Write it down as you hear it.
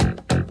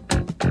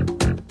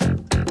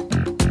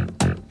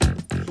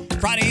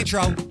Friday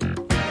intro.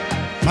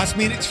 Must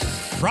mean it's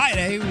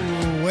Friday.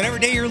 Whatever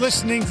day you're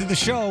listening to the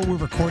show, we're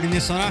recording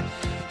this on a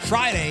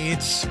Friday.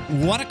 It's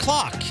 1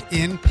 o'clock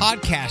in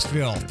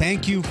Podcastville.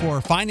 Thank you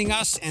for finding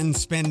us and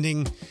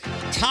spending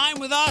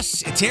time with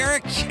us. It's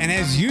Eric, and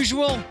as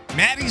usual,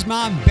 Maddie's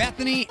mom,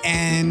 Bethany,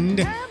 and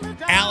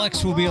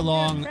Alex will be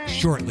along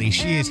shortly.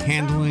 She is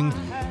handling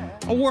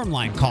a warm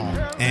line call.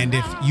 And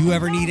if you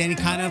ever need any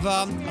kind of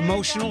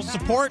emotional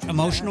support,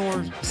 emotional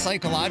or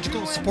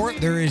psychological support,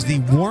 there is the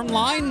warm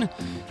line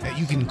that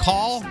you can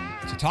call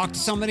to talk to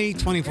somebody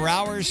 24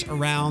 hours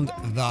around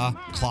the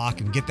clock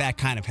and get that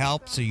kind of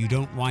help so you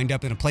don't wind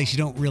up in a place you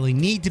don't really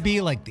need to be,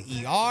 like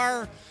the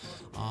ER.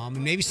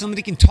 And maybe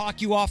somebody can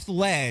talk you off the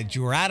ledge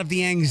or out of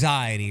the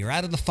anxiety or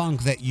out of the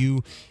funk that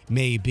you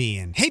may be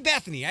in. Hey,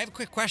 Bethany, I have a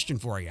quick question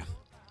for you.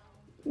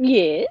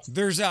 Yes.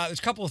 There's a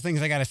couple of things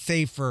I got to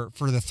say for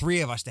the three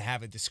of us to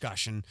have a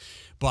discussion,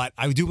 but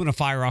I do want to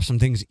fire off some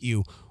things at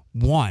you.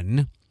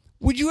 One,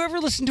 would you ever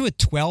listen to a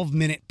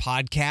 12-minute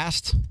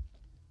podcast?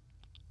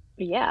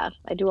 Yeah,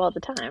 I do all the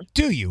time.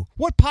 Do you?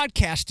 What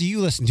podcasts do you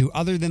listen to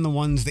other than the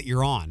ones that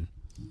you're on?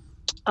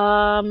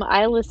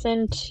 I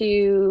listen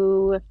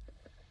to,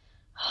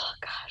 oh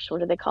gosh,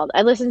 what are they called?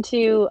 I listen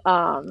to,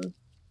 oh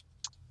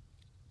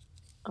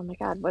my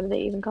God, what are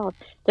they even called?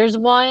 There's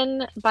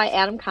one by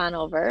Adam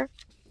Conover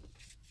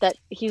that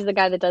he's the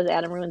guy that does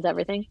Adam Ruins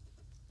Everything.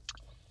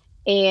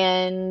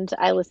 And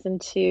I listen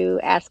to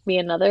Ask Me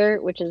Another,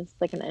 which is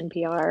like an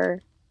NPR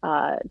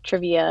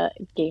trivia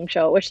game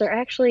show, which they're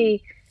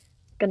actually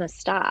gonna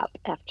stop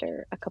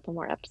after a couple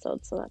more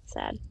episodes, so that's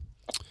sad.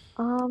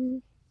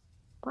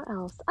 What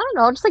else? I don't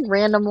know, just like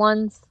random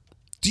ones.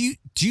 Do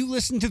you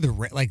listen to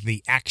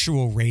the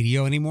actual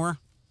radio anymore?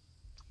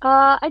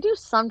 I do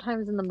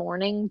sometimes in the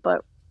morning,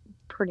 but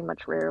pretty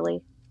much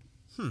rarely.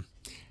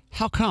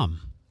 How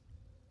come?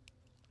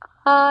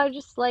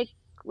 Just like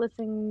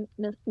listening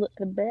to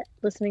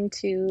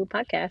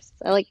podcasts.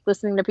 I like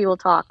listening to people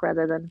talk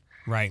rather than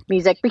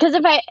music, because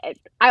if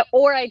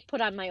I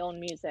put on my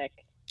own music.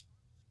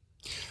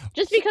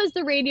 Just because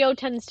the radio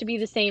tends to be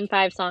the same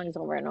 5 songs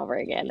over and over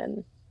again,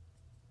 and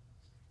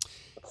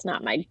it's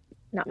not my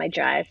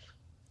drive.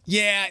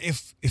 Yeah,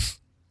 if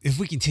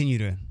we continue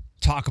to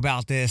talk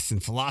about this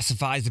and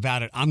philosophize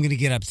about it, I'm going to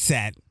get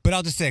upset. But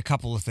I'll just say a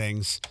couple of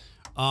things.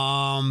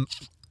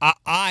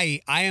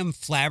 I am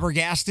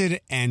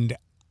flabbergasted, and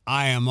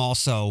I am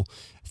also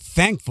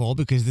thankful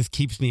because this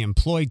keeps me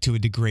employed to a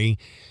degree.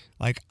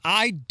 Like,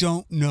 I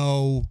don't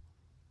know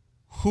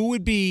who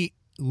would be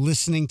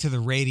listening to the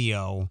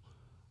radio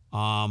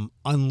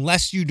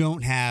unless you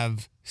don't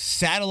have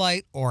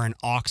satellite or an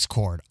aux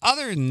cord.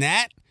 Other than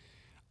that,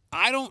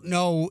 I don't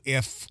know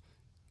if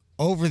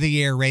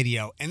over-the-air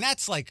radio, and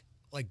that's like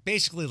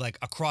basically like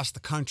across the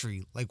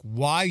country, like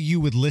why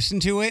you would listen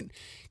to it,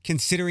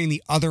 considering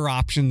the other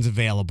options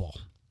available.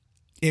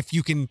 If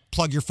you can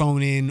plug your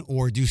phone in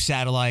or do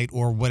satellite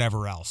or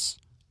whatever else.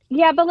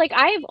 Yeah, but like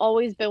I have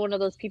always been one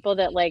of those people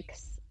that like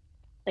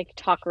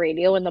talk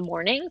radio in the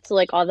morning. So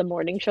like all the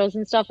morning shows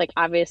and stuff, like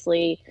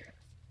obviously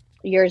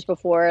years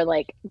before,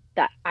 like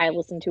that I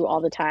listen to all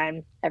the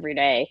time, every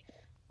day.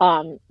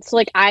 So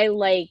like I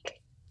like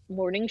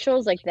morning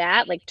shows like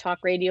that, like talk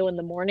radio in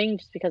the morning,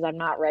 just because I'm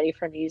not ready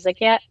for music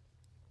yet.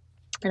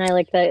 And I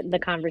like the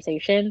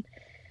conversation.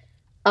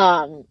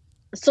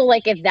 So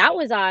like if that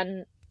was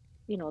on,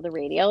 the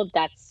radio,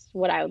 that's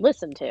what I would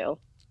listen to.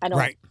 I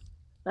don't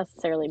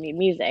necessarily need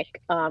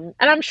music. And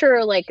I'm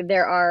sure like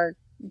there are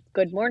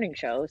good morning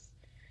shows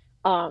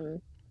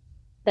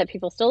that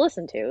people still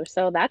listen to,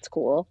 so that's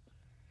cool.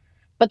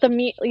 But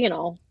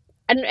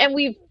and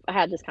we've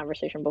had this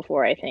conversation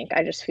before, I think.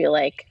 I just feel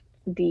like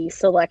the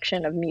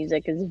selection of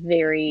music is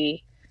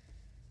very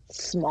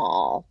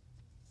small.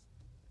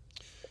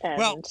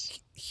 Well,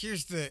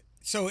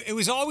 so it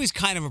was always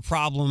kind of a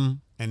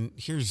problem, and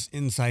here's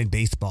inside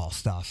baseball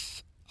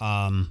stuff.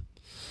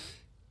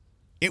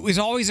 It was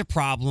always a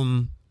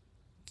problem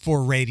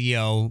for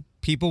radio.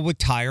 People would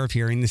tire of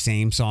hearing the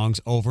same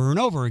songs over and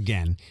over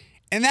again.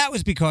 And that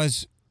was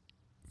because,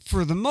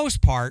 for the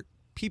most part,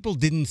 people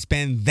didn't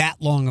spend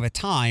that long of a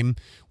time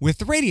with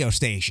the radio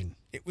station.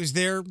 It was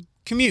their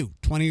commute,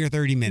 20 or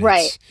 30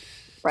 minutes.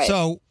 Right.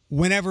 So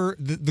whenever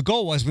the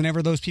goal was,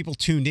 whenever those people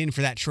tuned in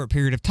for that short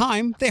period of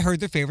time, they heard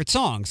their favorite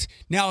songs.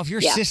 Now, if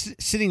you're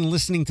sitting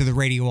listening to the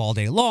radio all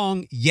day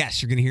long,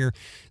 yes, you're going to hear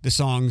the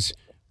songs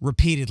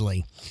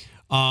repeatedly.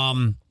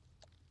 And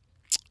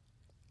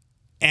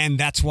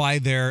that's why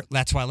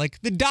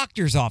like the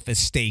doctor's office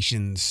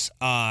stations,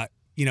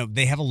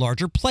 they have a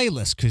larger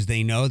playlist because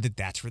they know that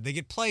that's where they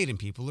get played and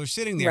people are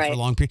sitting there for a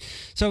long period.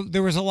 So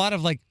there was a lot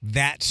of like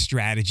that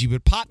strategy,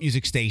 but pop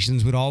music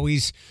stations would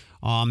always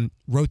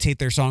rotate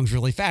their songs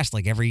really fast,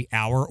 like every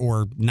hour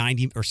or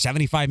 90 or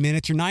 75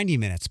 minutes or 90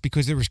 minutes,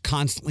 because there was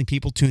constantly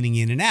people tuning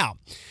in and out.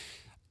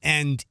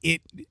 And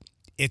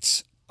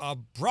it's a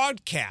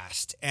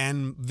broadcast,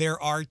 and there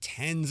are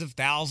tens of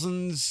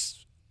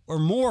thousands or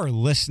more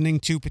listening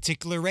to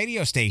particular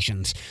radio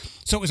stations.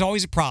 So it was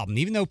always a problem.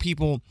 Even though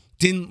people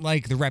didn't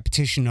like the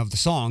repetition of the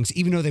songs,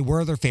 even though they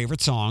were their favorite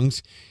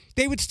songs,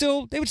 they would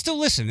still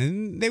listen,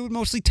 and they would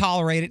mostly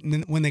tolerate it. And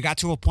then when they got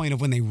to a point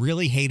of when they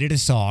really hated a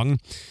song,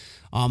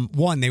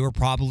 one, they were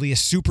probably a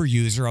super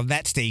user of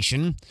that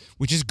station,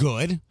 which is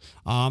good.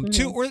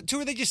 Two, or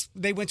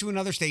they went to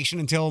another station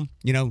until,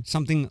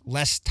 something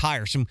less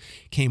tiresome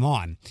came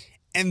on.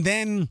 And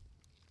then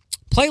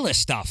playlist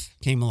stuff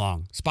came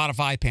along,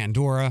 Spotify,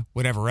 Pandora,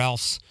 whatever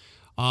else,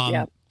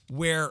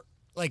 where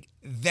like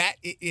that,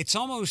 it's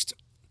almost,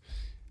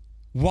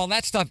 while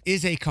that stuff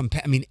is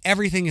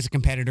everything is a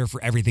competitor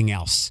for everything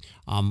else.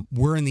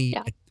 We're in the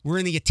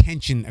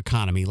attention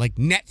economy. Like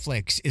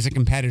Netflix is a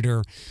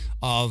competitor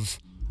of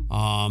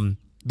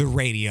the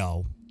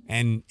radio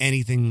and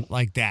anything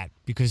like that,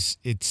 because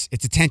it's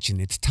attention,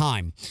 it's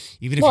time.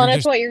 Even if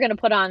that's what you're going to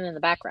put on in the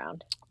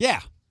background.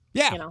 Yeah.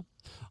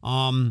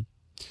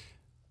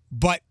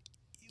 But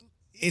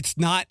it's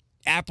not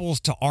apples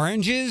to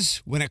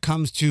oranges when it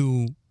comes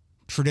to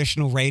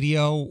traditional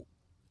radio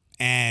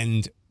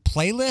and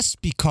playlists,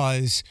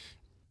 because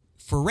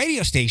for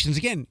radio stations,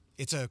 again,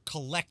 it's a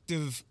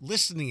collective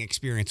listening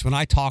experience. When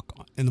I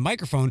talk in the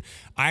microphone,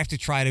 I have to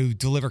try to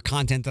deliver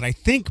content that I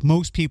think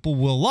most people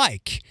will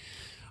like.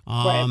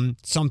 Right.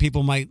 Some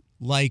people might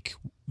like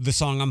the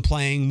song I'm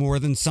playing more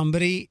than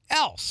somebody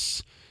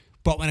else.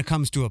 But when it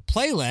comes to a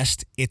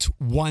playlist, it's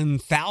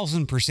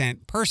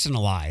 1,000%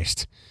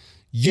 personalized.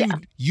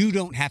 You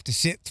don't have to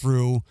sit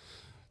through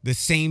the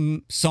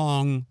same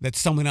song that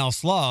someone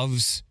else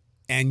loves,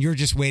 and you're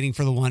just waiting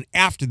for the one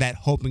after that,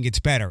 hoping it's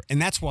better.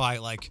 And that's why,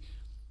 like,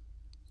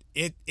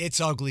 it's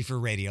ugly for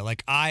radio.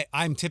 Like,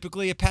 I'm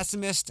typically a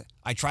pessimist.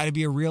 I try to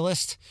be a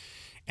realist,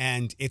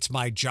 and it's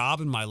my job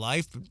in my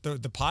life, the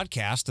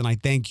podcast. And I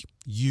thank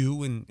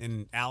you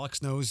and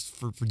Alex knows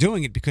for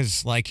doing it,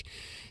 because, like,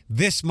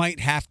 this might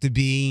have to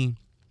be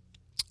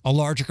a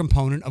larger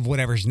component of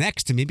whatever's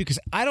next to me, because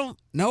I don't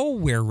know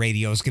where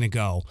radio is going to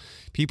go.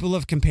 People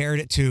have compared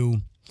it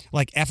to,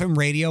 like, FM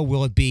radio.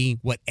 Will it be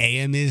what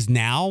AM is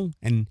now?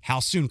 And how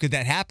soon could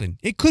that happen?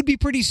 It could be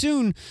pretty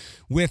soon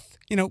with,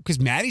 because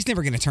Maddie's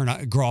never going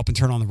to grow up and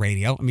turn on the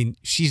radio. I mean,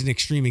 she's an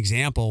extreme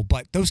example,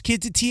 but those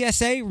kids at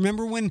TSA,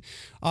 remember when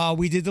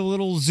we did the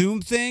little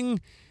Zoom thing?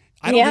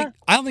 I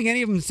don't think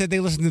any of them said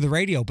they listened to the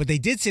radio, but they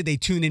did say they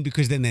tuned in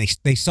because then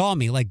they saw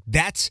me. Like,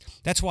 that's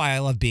why I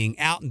love being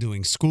out and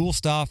doing school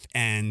stuff,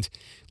 and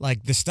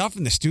like the stuff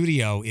in the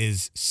studio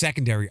is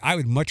secondary. I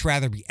would much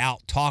rather be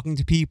out talking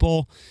to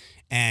people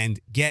and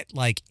get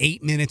like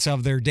 8 minutes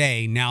of their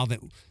day now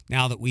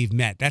that we've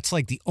met. That's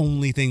like the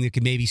only thing that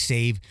could maybe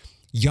save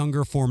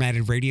younger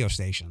formatted radio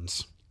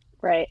stations.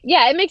 Right.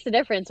 Yeah, it makes a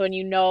difference when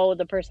you know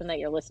the person that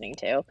you're listening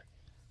to.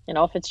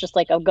 If it's just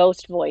like a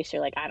ghost voice,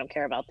 you're like, I don't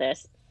care about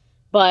this.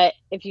 But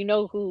if you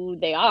know who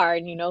they are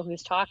and you know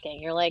who's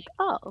talking, you're like,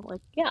 oh,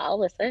 like, yeah, I'll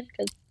listen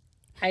because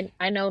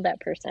I know that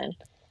person.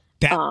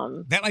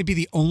 That might be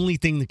the only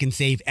thing that can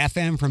save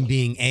FM from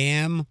being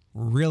AM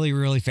really,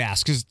 really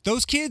fast. Because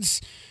those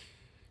kids,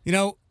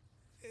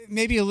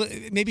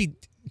 maybe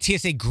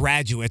TSA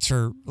graduates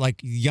or like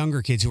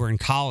younger kids who are in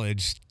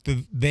college,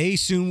 they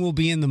soon will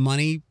be in the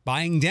money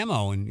buying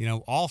demo. And,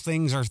 all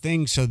things are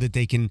things so that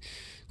they can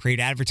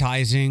create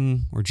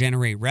advertising or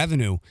generate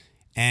revenue.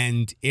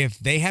 And if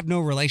they have no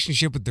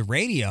relationship with the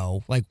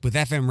radio, like with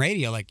FM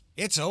radio, like,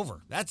 it's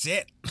over. That's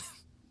it.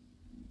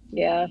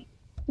 Yeah.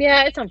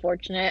 Yeah, it's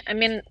unfortunate. I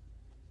mean,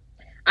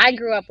 I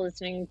grew up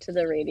listening to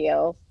the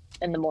radio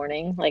in the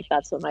morning. Like,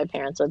 that's what my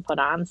parents would put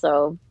on.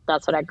 So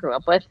that's what I grew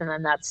up with. And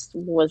then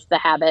was the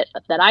habit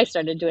that I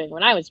started doing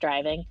when I was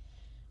driving.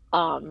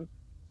 I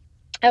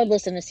would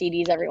listen to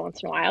CDs every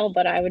once in a while,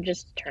 but I would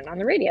just turn on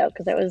the radio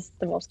because it was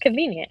the most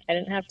convenient. I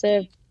didn't have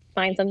to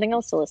find something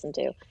else to listen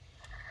to.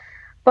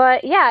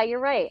 But yeah, you're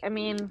right. I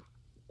mean,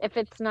 if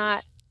it's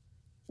not,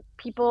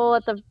 people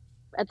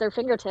at their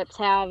fingertips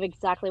have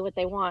exactly what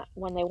they want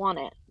when they want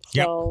it.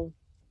 So,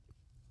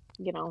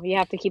 you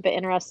have to keep it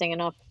interesting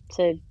enough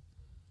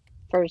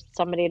for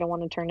somebody to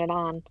want to turn it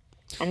on.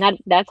 And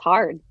that's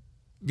hard.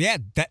 Yeah,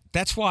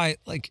 that's why,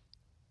 like,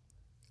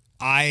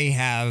 I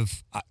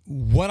have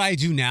what I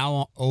do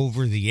now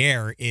over the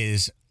air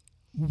is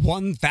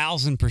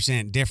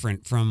 1,000%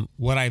 different from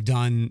what I've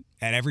done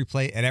at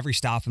every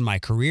stop in my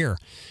career.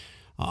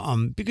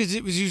 Because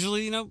it was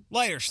usually,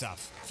 lighter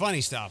stuff,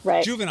 funny stuff,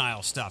 right.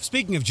 Juvenile stuff.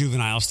 Speaking of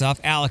juvenile stuff,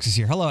 Alex is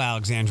here. Hello,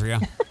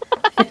 Alexandria.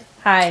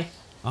 Hi.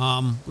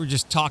 We're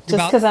just talking just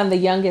about... because I'm the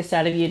youngest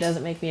out of you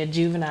doesn't make me a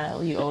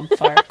juvenile, you old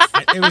fart.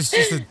 It was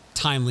just a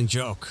timely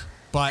joke.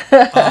 But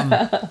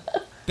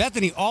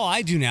Bethany, all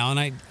I do now, and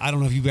I don't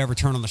know if you've ever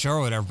turned on the show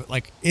or whatever, but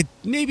like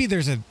maybe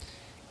there's a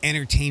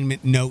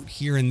entertainment note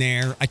here and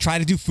there. I try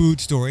to do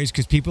food stories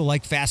because people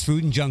like fast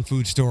food and junk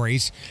food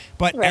stories,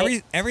 but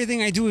right.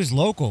 everything I do is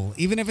local,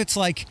 even if it's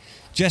like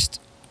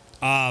just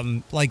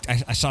like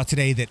I saw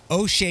today that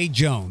O'Shea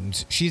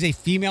Jones, she's a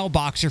female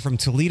boxer from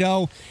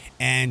Toledo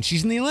and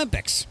she's in the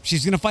Olympics.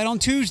 She's going to fight on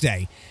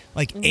Tuesday.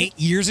 Like 8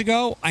 years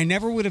ago, I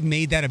never would have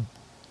made that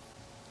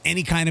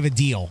any kind of a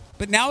deal.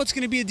 But now it's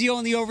going to be a deal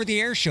on the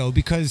over-the-air show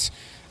because,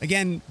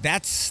 again,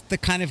 that's the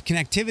kind of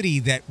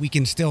connectivity that we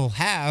can still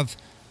have.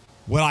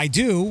 What I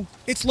do,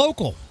 it's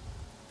local.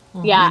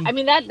 Yeah, I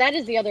mean, that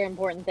is the other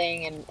important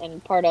thing,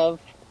 and part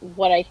of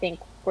what I think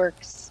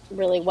works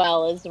really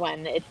well is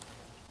when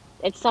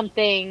it's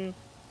something,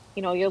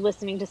 you know, you're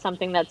listening to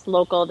something that's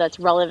local, that's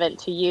relevant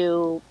to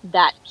you,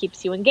 that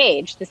keeps you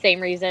engaged. The same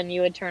reason you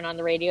would turn on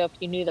the radio if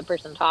you knew the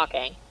person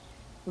talking.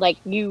 Like,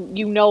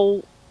 you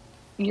know,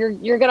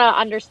 you're gonna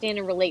understand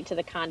and relate to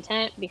the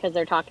content because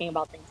they're talking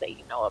about things that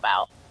you know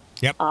about.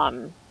 Yep.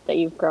 That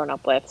you've grown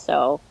up with.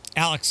 So,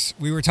 Alex,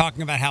 we were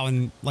talking about how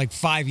in like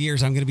 5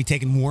 years I'm going to be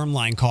taking warm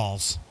line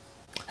calls.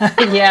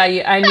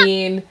 Yeah, I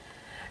mean,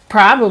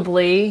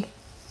 probably.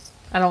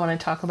 I don't want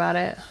to talk about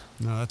it.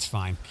 No, that's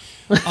fine.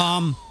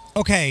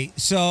 Okay,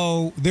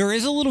 so there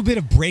is a little bit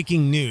of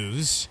breaking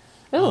news.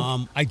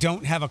 Ooh. I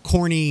don't have a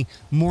corny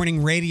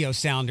morning radio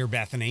sounder,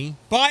 Bethany,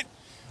 but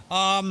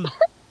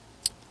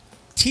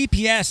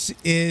TPS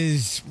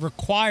is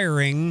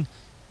requiring,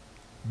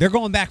 they're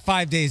going back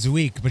 5 days a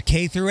week, but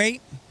K through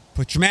 8,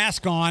 put your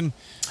mask on,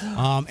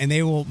 and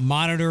they will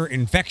monitor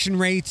infection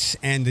rates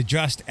and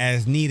adjust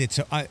as needed.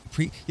 So,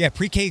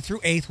 pre-K through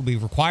 8th will be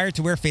required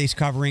to wear face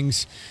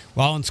coverings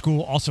while in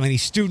school. Also, any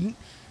student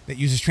that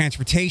uses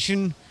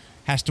transportation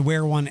has to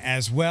wear one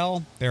as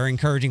well. They're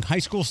encouraging high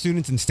school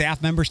students and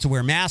staff members to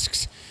wear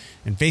masks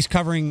and face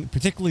covering,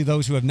 particularly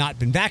those who have not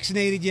been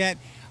vaccinated yet.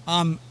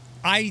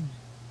 I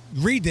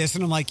read this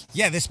and I'm like,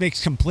 yeah, this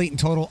makes complete and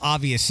total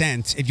obvious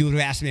sense. If you would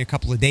have asked me a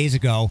couple of days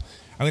ago,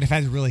 I would have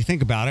had to really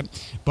think about it.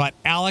 But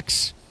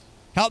Alex,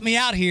 help me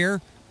out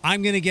here.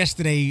 I'm going to guess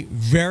that a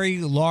very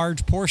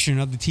large portion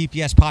of the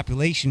TPS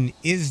population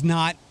is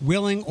not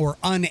willing or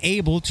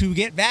unable to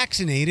get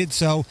vaccinated.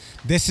 So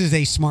this is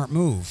a smart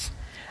move.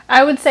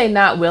 I would say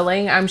not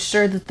willing. I'm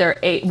sure that they're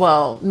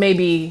well,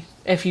 maybe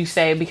if you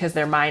say because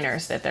they're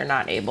minors that they're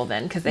not able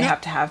then because they have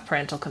to have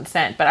parental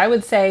consent. But I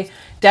would say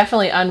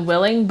definitely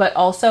unwilling, but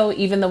also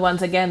even the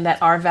ones, again,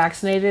 that are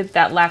vaccinated,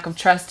 that lack of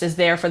trust is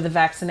there for the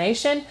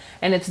vaccination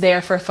and it's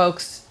there for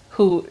folks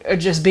who are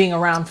just being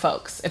around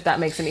folks, if that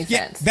makes any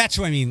sense. That's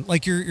what I mean.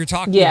 Like you're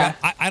talking about,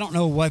 I don't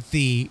know what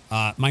the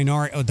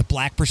minority or the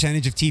black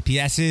percentage of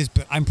TPS is,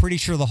 but I'm pretty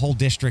sure the whole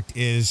district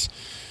is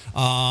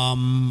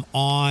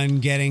on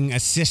getting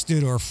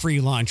assisted or free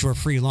lunch,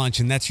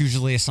 and that's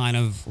usually a sign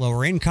of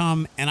lower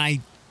income. And I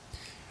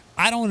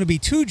don't want to be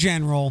too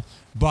general,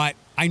 but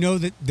I know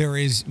that there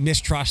is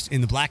mistrust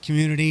in the black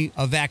community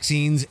of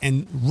vaccines,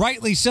 and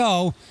rightly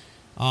so,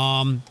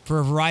 for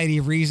a variety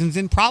of reasons,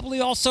 and probably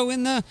also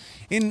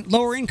in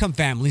lower income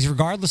families,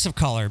 regardless of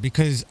color,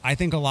 because I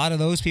think a lot of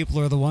those people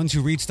are the ones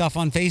who read stuff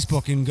on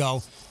Facebook and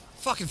go,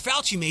 fucking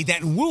Fauci made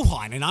that in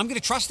Wuhan, and I'm going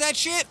to trust that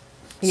shit?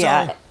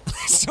 Yeah.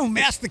 So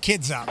mask the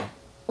kids up.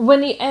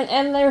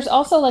 And there's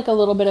also like a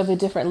little bit of a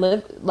different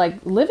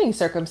living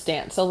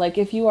circumstance. So like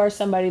if you are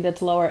somebody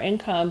that's lower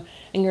income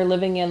and you're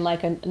living in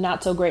like a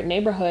not so great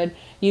neighborhood,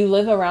 you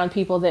live around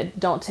people that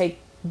don't take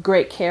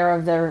great care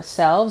of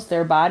themselves,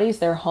 their bodies,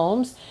 their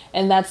homes,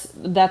 and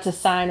that's a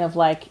sign of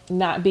like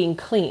not being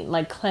clean,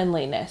 like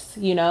cleanliness,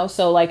 you know?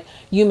 So like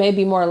you may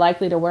be more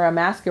likely to wear a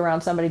mask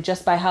around somebody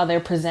just by how they're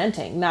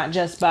presenting, not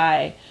just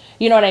by,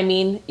 you know what I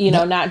mean? You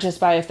know, not just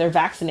by if they're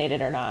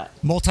vaccinated or not.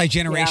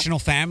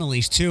 Multi-generational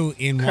families too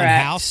in Correct. one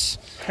house.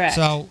 Correct.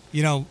 So,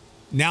 you know,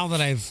 now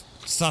that I've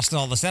sussed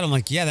all this out, I'm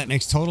like, yeah, that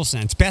makes total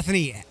sense.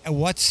 Bethany,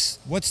 what's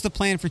the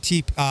plan for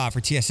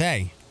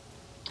TSA?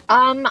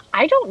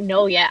 I don't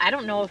know yet. I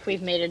don't know if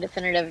we've made a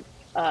definitive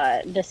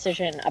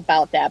decision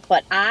about that,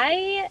 but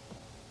I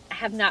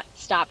have not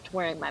stopped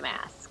wearing my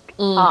mask.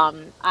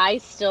 I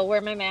still wear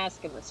my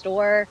mask in the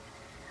store.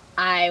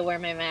 I wear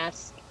my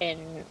mask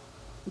in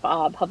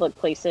public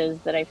places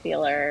that I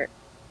feel are,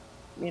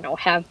 you know,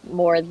 have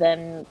more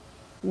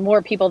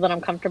people than I'm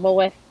comfortable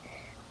with.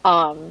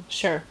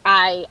 Sure.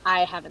 I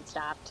haven't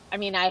stopped. I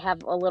mean, I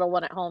have a little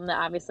one at home that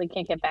obviously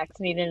can't get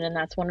vaccinated, and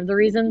that's one of the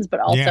reasons, but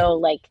also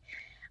like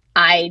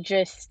I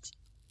just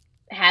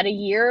had a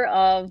year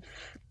of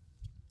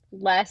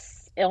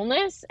less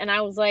illness, and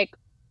I was like,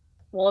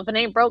 well, if it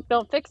ain't broke,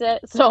 don't fix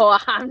it. So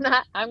I'm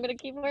going to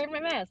keep wearing my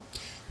mask.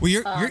 Well,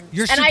 you're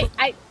and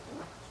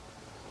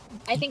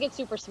I think it's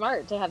super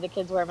smart to have the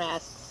kids wear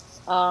masks.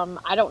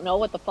 I don't know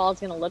what the fall is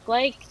going to look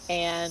like,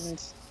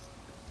 and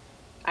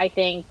I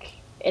think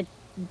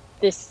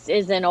this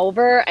isn't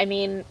over. I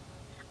mean,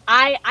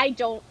 I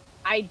don't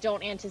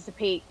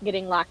anticipate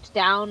getting locked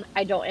down.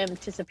 I don't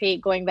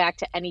anticipate going back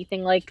to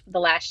anything like the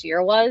last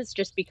year was,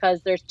 just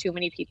because there's too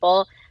many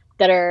people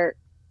that are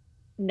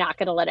not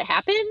going to let it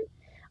happen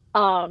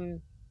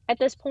at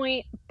this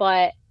point.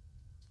 But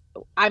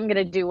I'm going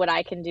to do what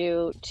I can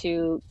do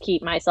to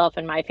keep myself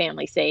and my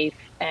family safe,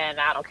 and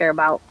I don't care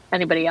about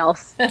anybody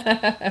else.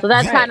 So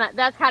that's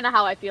kind of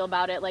how I feel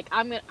about it. Like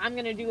I'm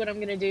going to do what I'm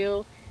going to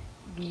do.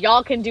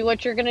 Y'all can do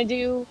what you're going to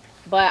do.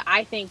 But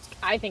I think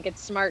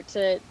it's smart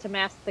to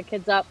mask the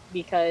kids up,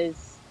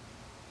 because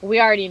we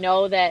already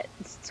know that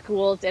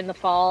schools in the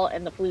fall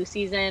and the flu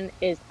season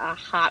is a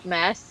hot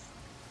mess.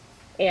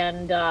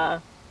 And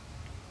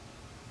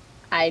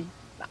I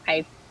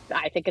I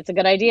I think it's a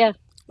good idea.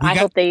 We I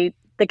got hope the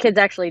kids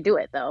actually do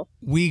it though.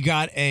 we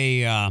got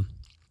an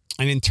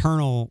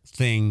internal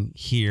thing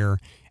here,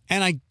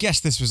 and I guess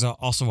this was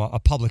also a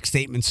public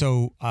statement.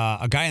 So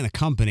a guy in the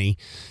company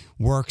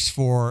works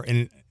for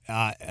an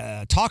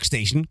talk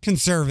station,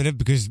 conservative,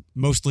 because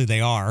mostly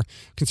they are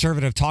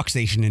conservative talk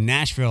station in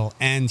Nashville,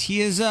 and he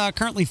is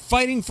currently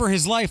fighting for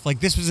his life. Like,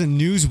 this was a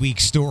Newsweek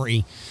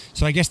story,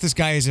 so I guess this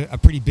guy is a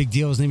pretty big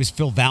deal. His name is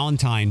Phil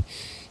Valentine.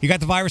 He got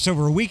the virus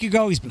over a week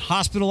ago. He's been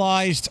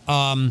hospitalized.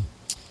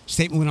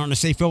 Statement went on to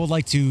say Phil would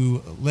like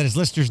to let his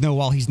listeners know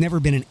while he's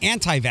never been an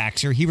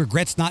anti-vaxxer, he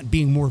regrets not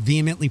being more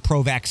vehemently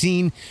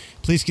pro-vaccine.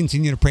 Please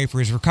continue to pray for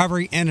his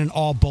recovery, and in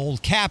all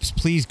bold caps,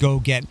 please go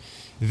get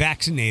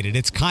vaccinated.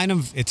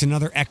 It's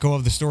another echo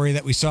of the story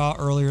that we saw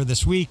earlier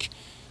this week,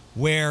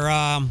 where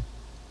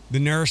the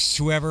nurse,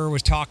 whoever,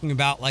 was talking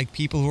about like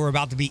people who were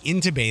about to be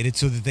intubated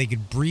so that they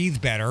could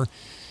breathe better.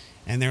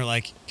 And they're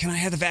like, can I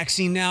have the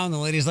vaccine now? And the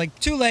lady's like,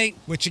 too late,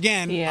 which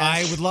again, Yeah.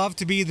 I would love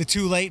to be the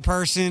too late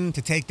person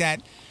to take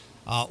that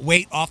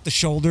weight off the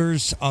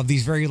shoulders of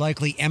these very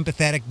likely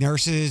empathetic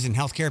nurses and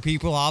healthcare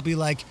people. I'll be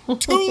like,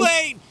 too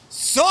late.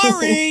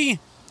 Sorry.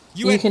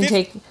 You had can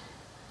 50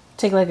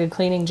 take like a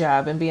cleaning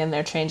job and be in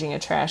there changing a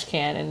trash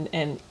can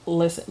and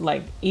listen,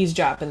 like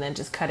eavesdrop, and then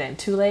just cut in.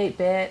 Too late,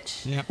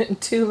 bitch. Yep.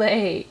 Too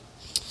late.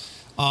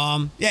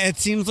 Yeah, it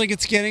seems like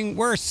it's getting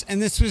worse,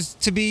 and this was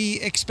to be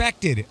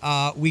expected.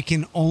 We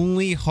can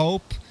only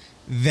hope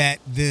that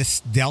this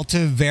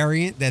Delta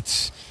variant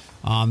that's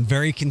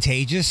very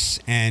contagious,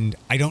 and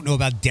I don't know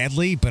about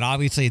deadly, but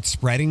obviously it's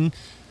spreading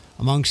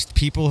amongst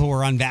people who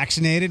are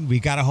unvaccinated. We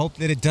got to hope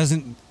that it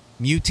doesn't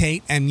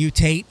mutate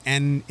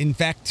and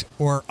infect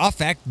or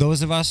affect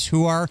those of us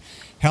who are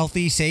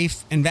healthy,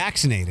 safe, and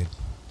vaccinated.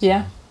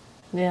 Yeah.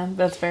 Yeah,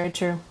 that's very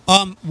true.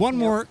 One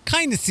more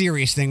kind of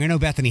serious thing. I know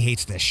Bethany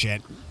hates this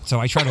shit, so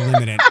I try to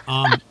limit it.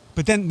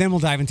 But then we'll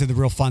dive into the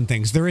real fun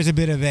things. There is a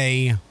bit of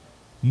a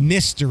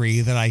mystery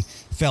that I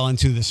fell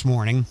into this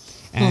morning,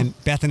 and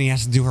Bethany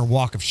has to do her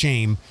walk of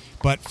shame.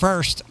 But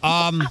first,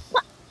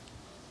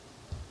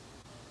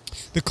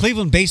 the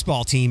Cleveland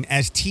baseball team,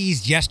 as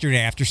teased yesterday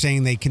after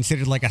saying they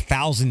considered like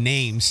 1,000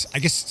 names, I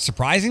guess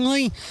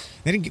surprisingly,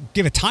 they didn't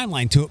give a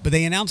timeline to it, but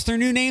they announced their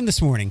new name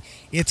this morning.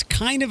 It's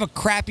kind of a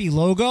crappy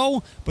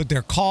logo, but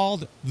they're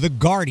called the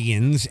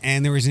Guardians,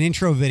 and there was an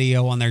intro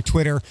video on their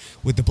Twitter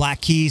with the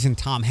Black Keys and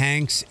Tom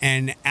Hanks.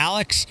 And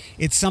Alex,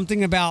 it's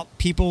something about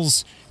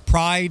people's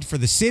pride for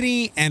the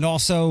city and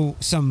also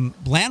some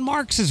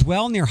landmarks as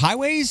well near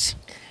highways.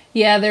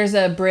 Yeah, there's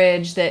a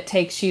bridge that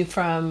takes you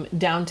from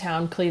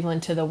downtown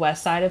Cleveland to the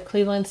west side of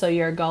Cleveland. So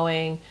you're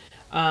going,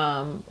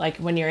 like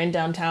when you're in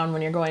downtown,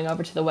 when you're going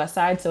over to the west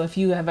side. So if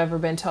you have ever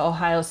been to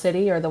Ohio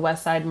City or the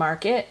West Side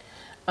Market,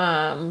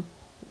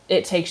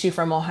 it takes you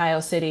from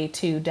Ohio City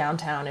to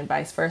downtown and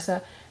vice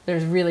versa.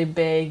 There's really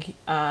big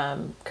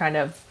kind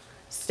of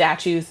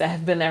statues that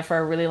have been there for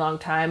a really long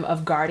time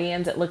of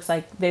guardians.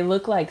 They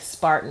look like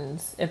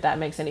Spartans, if that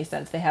makes any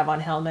sense. They have on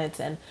helmets,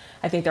 and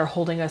I think they're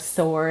holding a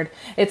sword.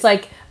 It's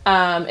like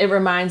it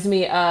reminds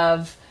me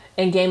of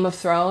in Game of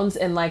Thrones,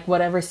 in like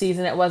whatever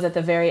season it was at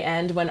the very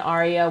end when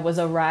Arya was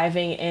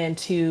arriving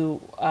into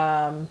I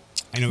know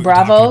what you're talking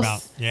Bravos,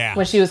 about. Yeah.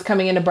 when she was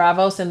coming into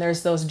Bravos, and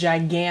there's those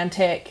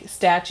gigantic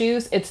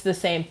statues. It's the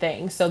same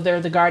thing. So they're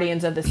the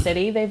guardians of the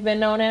city, they've been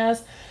known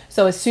as.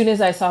 So as soon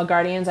as I saw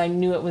Guardians, I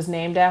knew it was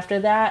named after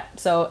that.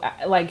 So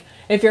like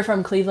if you're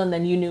from Cleveland,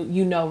 then you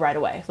know right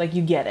away. Like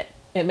you get it.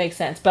 It makes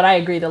sense. But I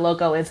agree the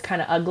logo is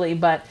kind of ugly,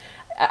 but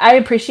I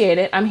appreciate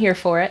it. I'm here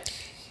for it.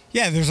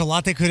 Yeah, there's a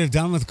lot they could have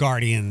done with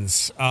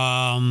Guardians,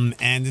 and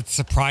it's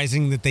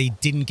surprising that they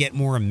didn't get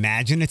more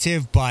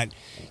imaginative, but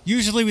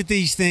usually with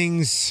these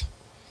things,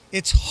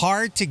 it's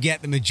hard to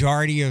get the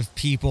majority of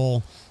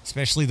people,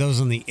 especially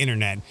those on the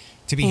internet,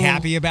 to be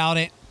happy about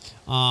it.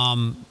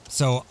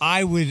 So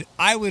I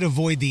would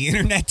avoid the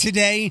internet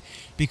today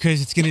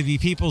because it's going to be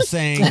people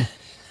saying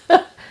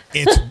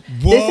it's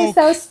woke. This is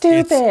so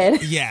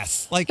stupid.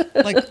 Yes, like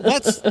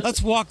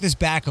let's walk this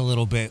back a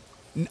little bit.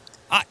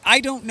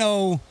 I don't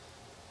know.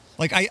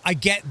 Like I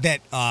get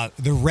that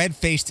the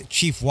red-faced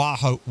Chief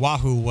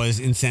Wahoo was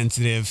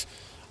insensitive,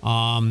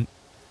 and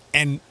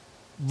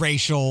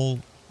racial,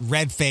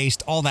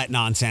 red-faced, all that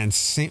nonsense.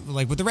 Same,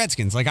 like with the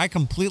Redskins. Like I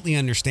completely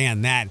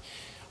understand that.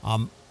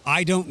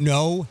 I don't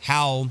know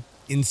how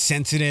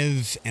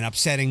insensitive and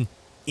upsetting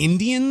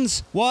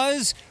Indians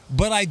was,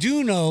 but I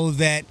do know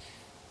that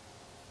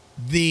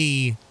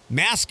the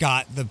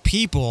mascot, the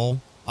people,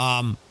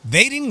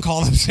 they didn't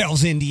call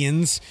themselves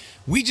Indians.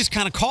 We just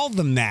kind of called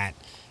them that.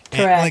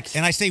 Correct.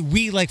 And I say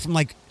we like from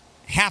like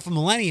half a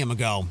millennium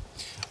ago.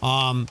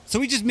 So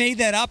we just made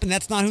that up, and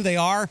that's not who they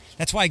are.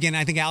 That's why, again,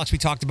 I think, Alex, we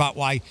talked about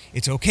why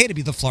it's okay to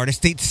be the Florida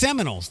State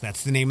Seminoles.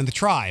 That's the name of the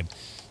tribe.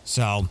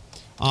 So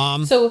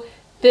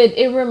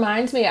it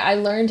reminds me, I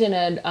learned in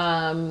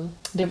a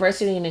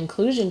diversity and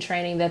inclusion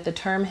training that the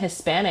term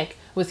Hispanic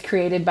was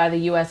created by the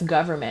U.S.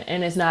 government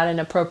and is not an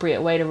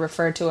appropriate way to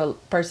refer to a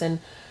person,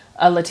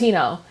 a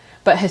Latino.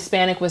 but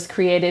Hispanic was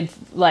created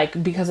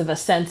like because of the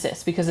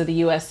census, because of the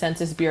U.S.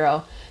 Census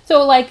Bureau.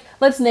 So like,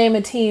 let's name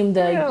a team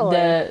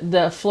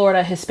the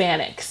Florida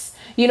Hispanics.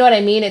 You know what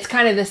I mean? It's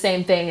kind of the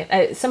same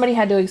thing. Somebody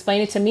had to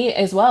explain it to me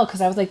as well,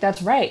 because I was like,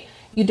 that's right.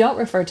 You don't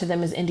refer to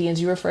them as Indians.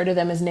 You refer to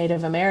them as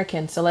Native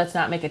Americans. So let's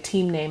not make a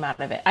team name out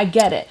of it. I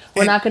get it.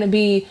 We're not going to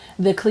be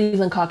the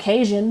Cleveland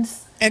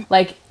Caucasians. And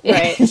like,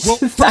 right. Well,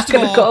 first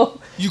of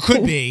all, you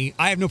could be.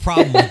 I have no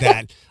problem with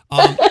that.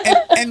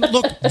 And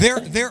look,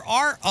 there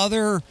are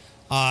other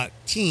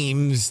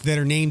teams that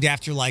are named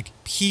after like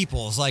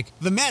peoples. Like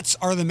the Mets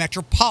are the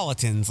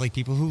Metropolitans, like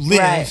people who live.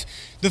 Right.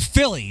 The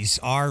Phillies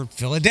are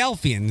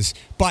Philadelphians.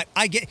 But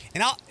I get,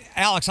 and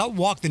Alex, I'll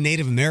walk the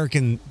Native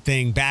American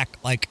thing back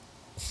like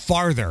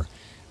farther.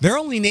 They're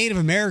only Native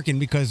American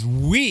because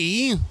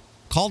we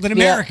called it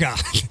America.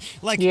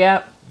 Like,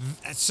 yeah.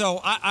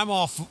 So I'm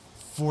all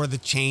for the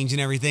change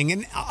and everything.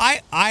 And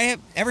I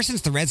have, ever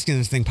since the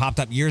Redskins thing popped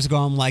up years ago,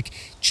 I'm like,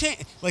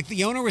 like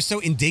the owner was so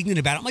indignant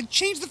about it. I'm like,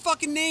 change the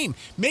fucking name,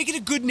 make it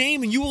a good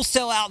name, and you will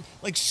sell out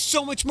like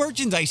so much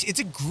merchandise. It's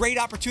a great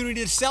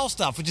opportunity to sell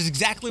stuff, which is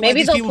exactly why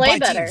these people buy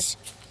teams.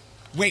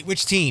 Wait,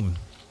 which team?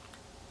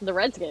 The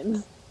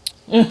Redskins.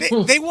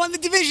 They won the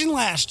division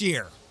last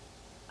year.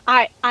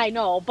 I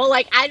know, but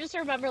like I just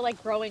remember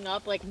like growing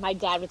up, like my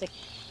dad was a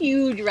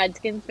huge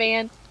Redskins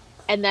fan,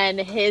 and then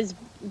his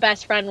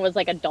best friend was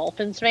like a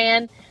Dolphins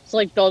fan. So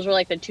like those were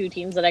like the two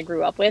teams that I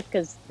grew up with,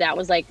 because that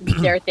was like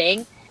their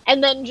thing.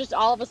 And then just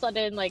all of a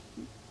sudden, like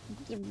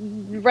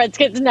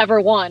Redskins never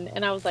won,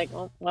 and I was like,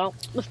 oh well.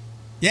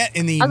 Yeah,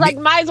 I was like,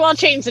 might as well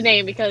change the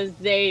name because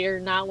they are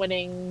not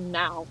winning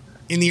now.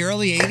 In the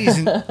early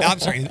 80s, I'm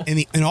sorry,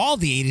 in all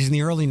the 80s and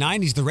the early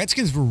 90s, the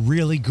Redskins were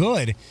really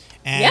good.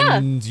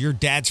 And your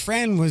dad's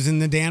friend was in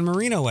the Dan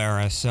Marino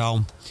era.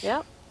 So,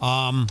 yeah.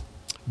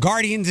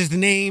 Guardians is the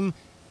name.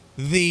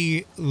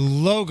 The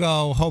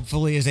logo,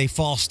 hopefully, is a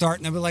false start.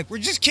 And they'll be like, we're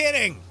just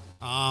kidding.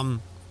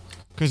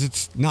 Because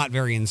it's not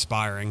very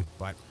inspiring.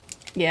 But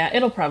yeah,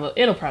 it'll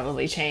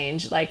probably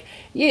change. Like,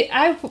 yeah,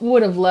 I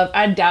would have loved,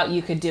 I doubt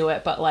you could do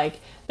it, but like,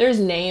 there's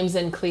names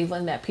in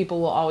Cleveland that people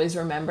will always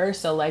remember.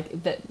 So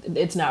like, that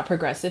it's not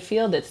Progressive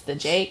Field, it's the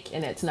Jake,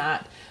 and it's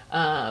not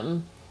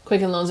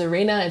Quicken Loans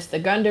Arena, it's the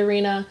Gund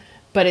Arena.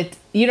 But it's,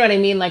 you know what I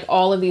mean? Like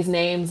all of these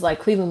names, like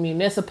Cleveland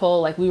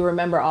Municipal, like we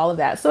remember all of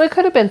that. So it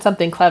could have been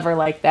something clever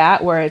like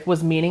that where it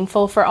was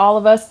meaningful for all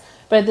of us.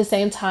 But at the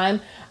same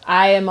time,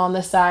 I am on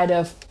the side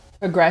of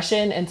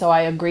progression. And so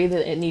I agree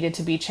that it needed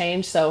to be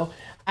changed. So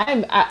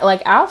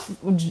I'll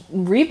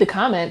read the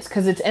comments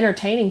because it's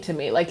entertaining to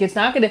me. Like it's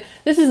not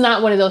this is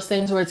not one of those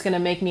things where it's going to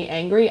make me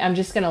angry. I'm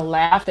just going to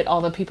laugh at all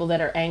the people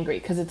that are angry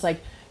because it's like,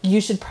 you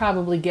should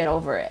probably get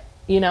over it,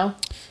 you know?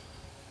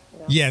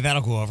 Yeah,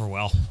 that'll go over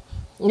well.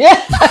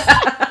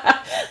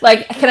 Yeah.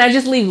 Like, can I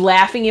just leave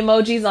laughing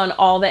emojis on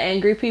all the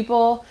angry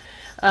people?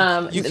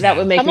 That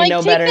would make me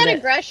know better. Take that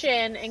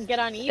aggression and get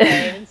on eBay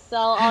and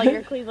sell all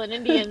your Cleveland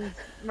Indians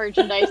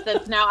merchandise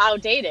that's now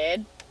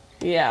outdated.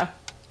 Yeah.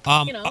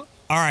 You know.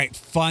 All right,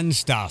 fun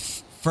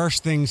stuff.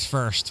 First things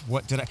first.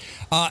 What did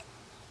I?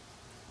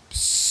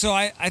 So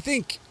I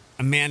think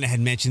Amanda had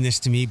mentioned this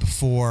to me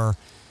before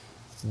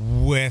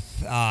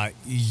with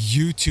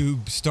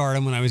YouTube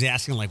stardom when I was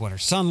asking like what her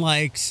son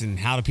likes and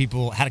how do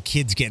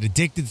kids get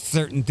addicted to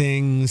certain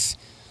things.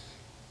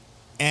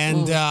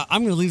 And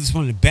I'm going to leave this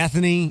one to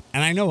Bethany,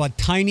 and I know a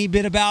tiny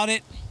bit about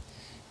it,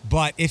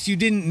 but if you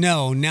didn't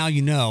know, now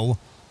you know.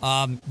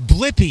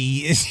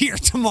 Blippy is here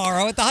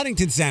tomorrow at the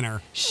Huntington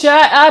Center.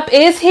 Shut up,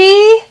 is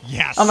he?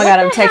 Yes. Oh my God,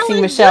 I'm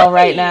texting Michelle Blippy?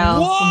 right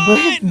now.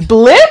 What?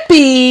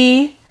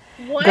 Blippy!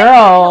 What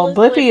Girl,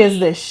 Blippy is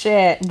the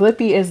shit.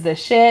 Blippy is the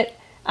shit.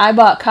 I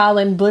bought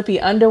Colin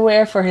Blippy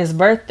underwear for his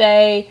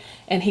birthday,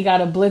 and he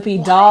got a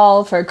Blippy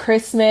doll for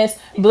Christmas.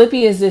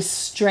 Blippy is this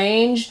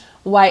strange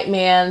white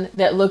man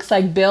that looks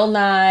like Bill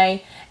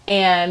Nye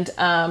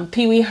and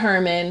Pee Wee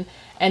Herman.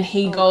 And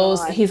he's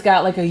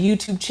got like a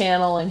YouTube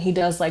channel and he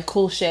does like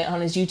cool shit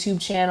on his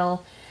YouTube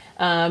channel.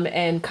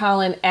 And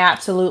Colin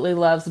absolutely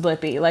loves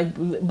Blippy. Like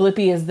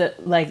Blippy is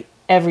like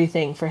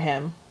everything for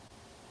him.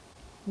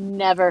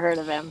 Never heard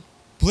of him.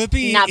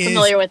 Blippy Not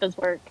familiar with his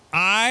work.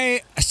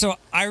 I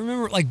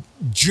remember like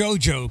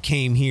JoJo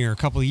came here a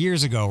couple of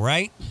years ago,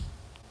 right?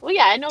 Well,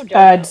 yeah, I know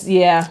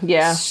JoJo.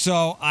 Yeah.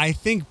 So I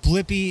think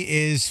Blippy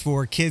is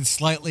for kids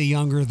slightly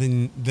younger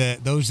than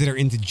those that are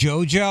into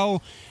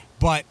JoJo.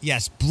 But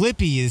yes,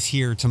 Blippy is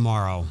here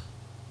tomorrow.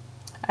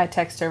 I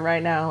text her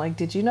right now. Like,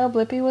 did you know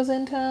Blippy was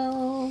in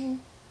town?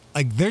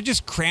 Like, they're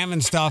just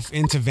cramming stuff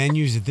into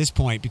venues at this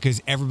point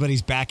because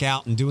everybody's back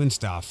out and doing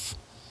stuff.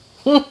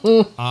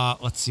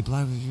 Let's see.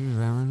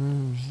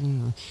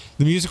 The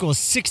musical is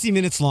 60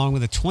 minutes long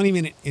with a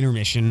 20-minute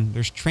intermission.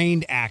 There's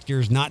trained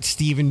actors, not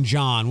Steve and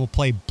John, will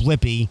play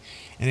Blippy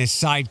and his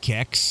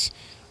sidekicks,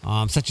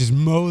 such as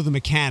Mo the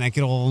mechanic.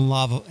 It'll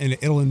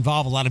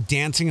involve a lot of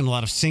dancing and a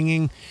lot of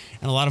singing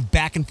and a lot of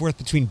back and forth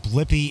between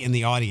Blippy and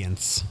the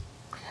audience.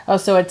 Oh,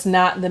 so it's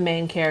not the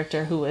main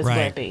character who is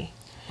right. Blippy.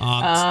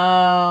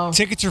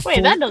 Tickets are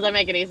Wait, that doesn't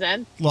make any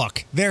sense.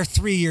 Look, they're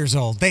 3 years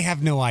old. They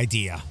have no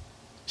idea.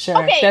 Sure,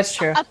 Okay, that's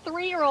true. a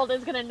 3-year-old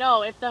is gonna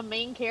know if the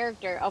main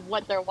character of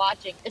what they're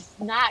watching is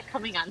not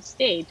coming on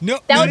stage. No,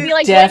 that no, would no, be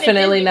like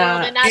definitely going to Disney World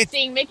not. and not It's-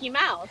 seeing Mickey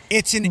Mouse.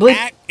 It's an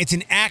Blip- It's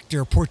an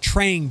actor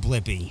portraying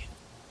Blippi.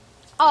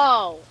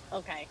 Oh,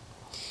 okay.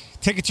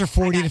 Tickets are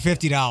 $40 to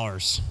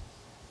 $50.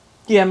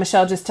 Yeah,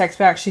 Michelle just texted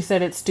back. She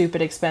said it's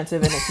stupid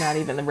expensive and it's not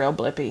even the real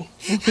Blippi.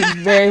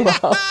 Very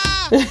well.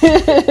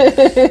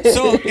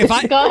 So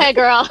Go ahead,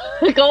 girl.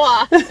 Go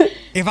on.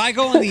 if I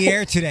go on the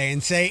air today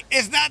and say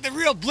it's not the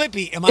real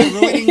Blippi, am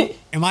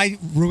I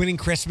ruining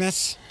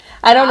Christmas?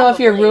 I don't know if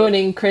you're Probably.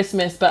 ruining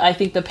Christmas, but I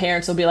think the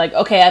parents will be like,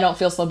 okay, I don't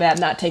feel so bad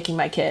not taking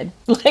my kid.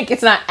 Like,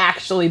 it's not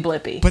actually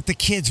Blippi. But the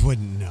kids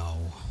wouldn't know.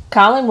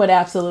 Colin would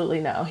absolutely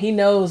know. He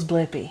knows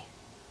Blippi.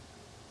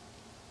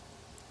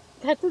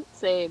 That's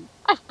insane.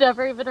 I've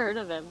never even heard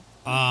of him.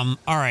 All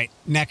right,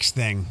 next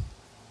thing.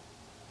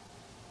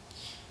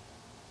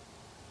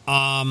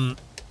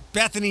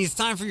 Bethany, it's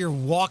time for your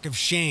walk of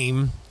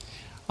shame.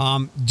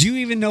 Do you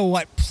even know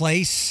what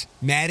place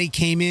Maddie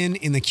came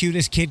in the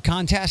cutest kid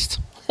contest?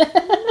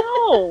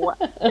 No.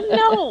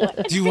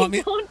 Do you want me-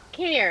 I don't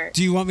care.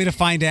 Do you want me to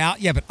find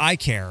out? Yeah, but I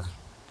care.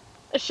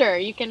 Sure,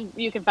 you can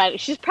find it.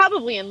 She's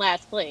probably in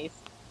last place.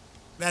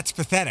 That's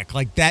pathetic.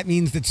 Like, that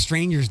means that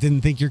strangers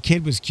didn't think your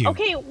kid was cute.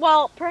 Okay,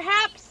 well,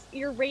 perhaps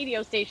your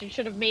radio station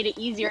should have made it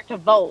easier to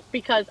vote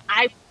because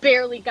I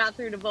barely got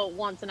through to vote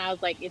once and I was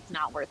like, it's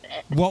not worth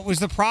it. What was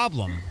the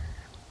problem?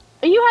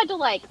 You had to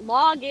like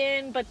log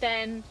in, but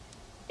then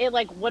it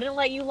like wouldn't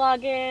let you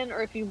log in,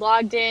 or if you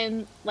logged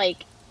in,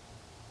 like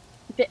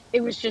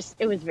it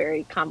was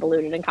very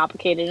convoluted and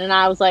complicated, and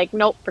I was like,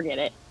 nope, forget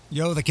it.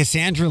 Yo, the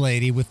Cassandra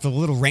lady with the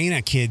little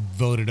Raina kid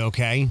voted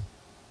okay.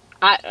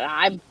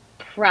 I'm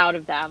proud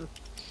of them.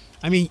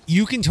 I mean,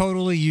 you can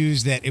totally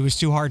use that it was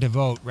too hard to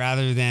vote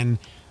rather than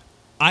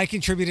I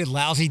contributed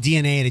lousy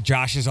DNA to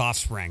Josh's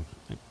offspring.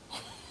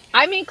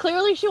 I mean,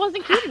 clearly she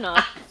wasn't cute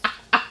enough.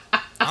 All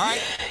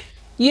right.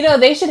 You know,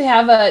 they should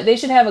have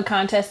a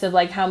contest of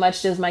like, how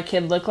much does my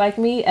kid look like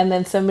me, and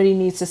then somebody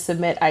needs to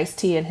submit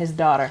Ice-T and his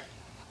daughter.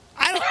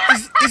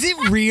 Is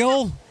it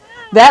real?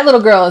 That little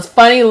girl is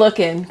funny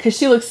looking because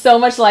she looks so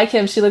much like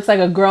him. She looks like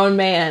a grown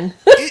man.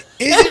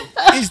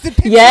 Is the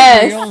picture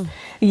Yes. real?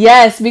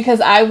 Yes,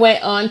 because I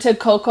went on to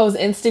Coco's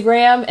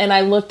Instagram and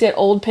I looked at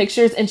old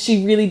pictures and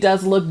she really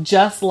does look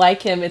just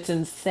like him. It's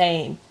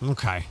insane.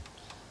 Okay.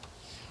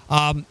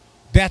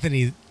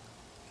 Bethany,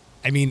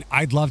 I mean,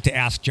 I'd love to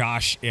ask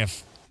Josh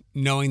if,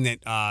 knowing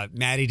that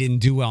Maddie didn't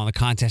do well in the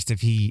contest,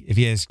 if he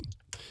has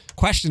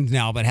questions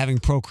now about having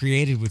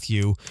procreated with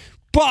you.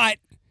 But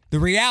the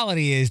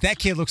reality is that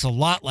kid looks a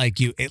lot like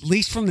you, at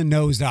least from the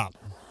nose up.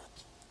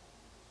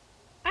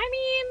 I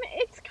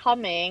mean, it's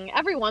coming.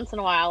 Every once in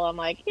a while, I'm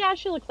like, yeah,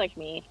 she looks like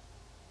me.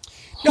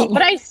 No,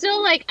 But I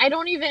still, like, I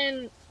don't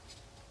even,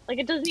 like,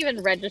 it doesn't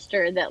even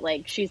register that,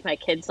 like, she's my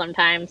kid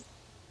sometimes.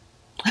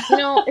 You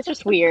know, it's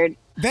just weird.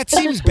 that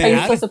seems Are you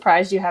so bad.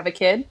 surprised you have a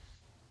kid?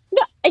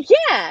 No,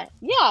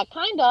 yeah,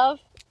 kind of.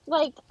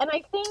 Like, and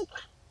I think,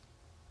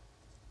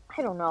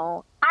 I don't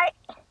know.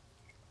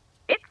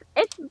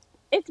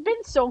 It's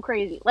been so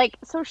crazy. Like,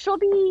 so she'll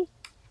be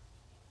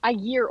a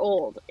year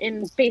old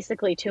in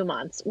basically 2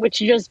 months, which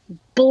just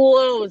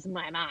blows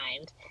my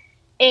mind.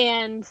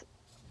 And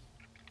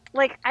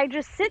like, I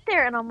just sit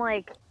there and I'm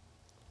like,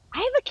 I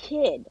have a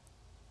kid.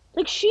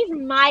 Like, she's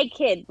my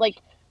kid. Like,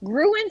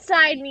 grew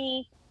inside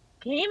me,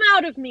 came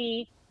out of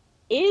me,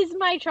 is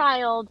my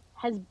child.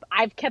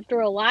 I've kept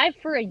her alive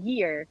for a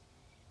year.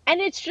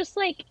 And it's just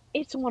like,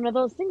 it's one of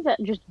those things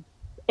that just,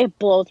 it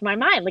blows my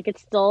mind. Like, it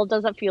still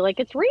doesn't feel like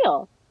it's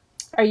real.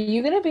 Are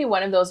you going to be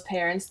one of those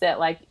parents that,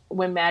 like,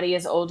 when Maddie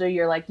is older,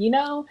 you're like, you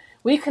know,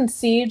 we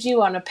conceived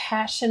you on a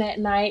passionate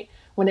night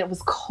when it was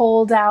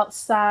cold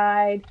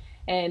outside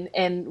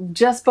and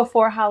just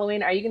before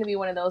Halloween? Are you going to be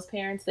one of those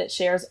parents that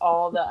shares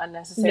all the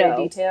unnecessary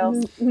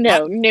details?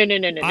 No.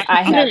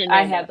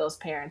 I had those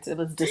parents. It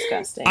was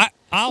disgusting.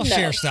 I'll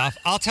share stuff.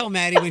 I'll tell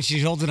Maddie when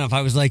she's old enough.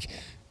 I was like,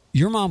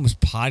 your mom was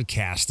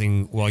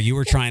podcasting while you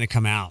were trying to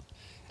come out.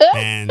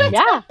 And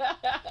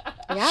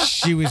Yeah.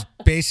 she was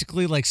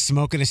basically like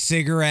smoking a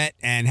cigarette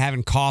and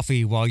having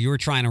coffee while you were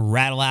trying to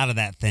rattle out of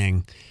that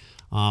thing.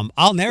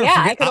 I'll never Yeah,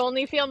 forget. I could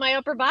only feel my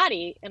upper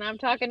body, and I'm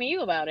talking to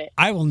you about it.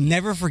 I will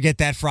never forget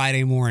that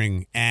Friday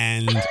morning.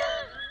 And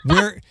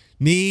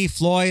me,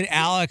 Floyd,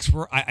 Alex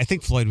I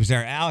think Floyd was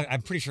there.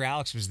 I'm pretty sure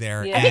Alex was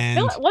there. Yeah. I think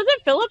And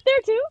wasn't Philip there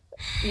too?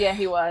 Yeah,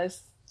 he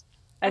was.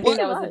 I think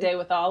that was the day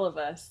with all of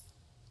us.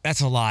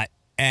 that's a lot.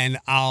 And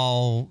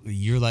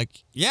you're like,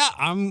 yeah,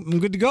 I'm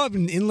good to go. I've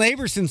been in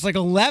labor since like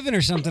 11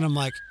 or something. I'm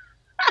like,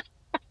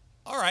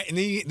 all right. And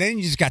then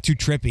you just got too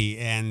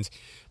trippy.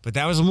 But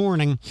that was the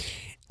morning.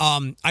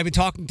 I've been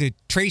talking to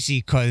Tracy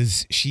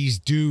because she's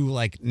due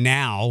like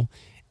now.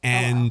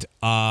 And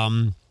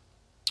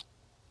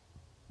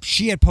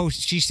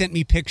she sent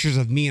me pictures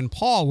of me and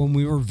Paul when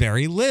we were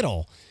very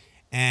little.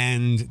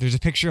 And there's a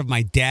picture of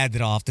my dad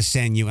that I'll have to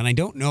send you. And I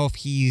don't know if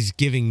he's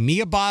giving me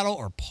a bottle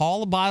or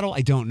Paul a bottle.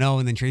 I don't know.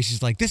 And then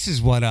Tracy's like, this is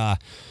what,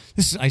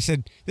 she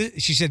said,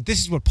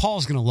 this is what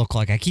Paul's going to look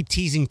like. I keep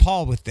teasing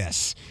Paul with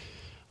this.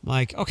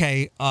 Like,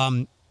 okay,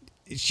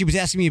 she was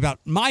asking me about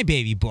my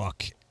baby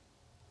book,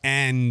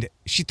 and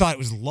she thought it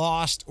was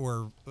lost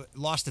or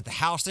lost at the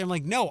house. I'm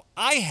like, no,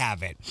 I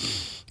have it.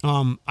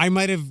 I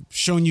might have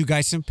shown you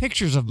guys some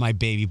pictures of my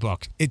baby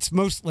book. It's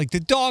most like the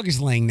dog is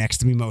laying next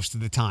to me most of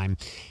the time.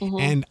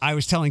 And I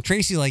was telling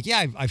Tracy, like,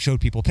 yeah, I've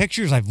showed people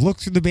pictures. I've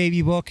looked through the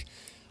baby book.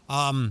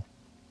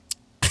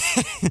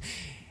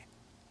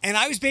 And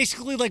I was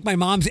basically like my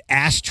mom's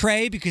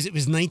ashtray because it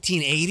was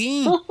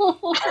 1980.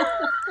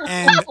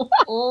 And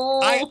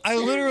I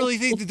literally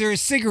think that there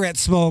is cigarette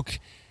smoke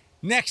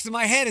next to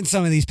my head in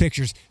some of these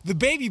pictures. The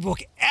baby book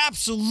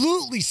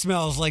absolutely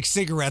smells like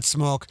cigarette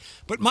smoke,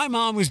 but my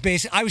mom was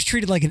I was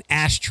treated like an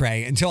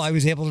ashtray until I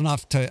was old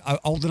enough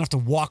to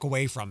walk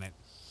away from it.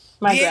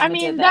 I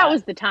mean, that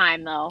was the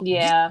time, though.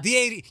 Yeah. The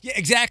 80s, yeah,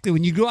 exactly.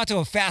 When you go out to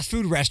a fast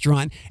food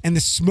restaurant and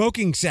the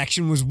smoking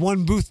section was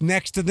one booth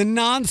next to the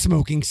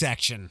non-smoking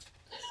section.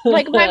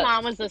 Like, my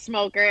mom was a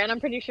smoker, and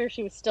I'm pretty sure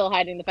she was still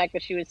hiding the fact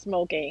that she was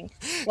smoking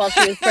while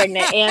she was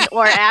pregnant and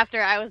or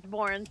after I was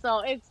born,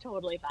 so it's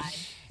totally fine.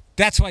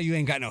 That's why you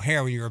ain't got no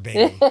hair when you were a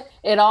baby.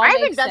 I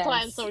think that's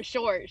why I'm so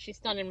short. She's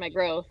stunning my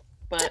growth,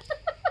 but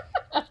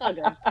it's all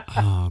good.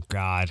 Oh,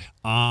 God.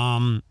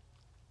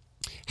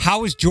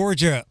 How was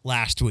Georgia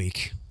last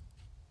week?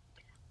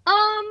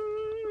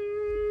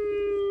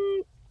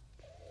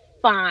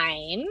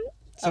 Fine.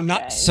 So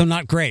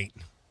not great.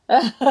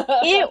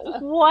 It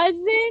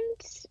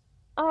wasn't.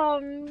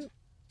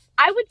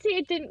 I would say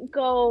it didn't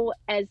go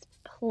as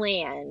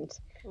planned.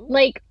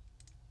 Like,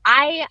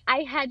 I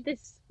had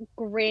this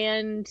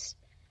grand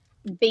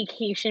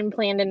vacation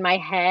planned in my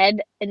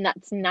head, and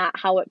that's not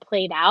how it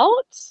played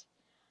out.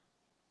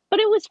 But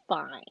it was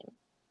fine.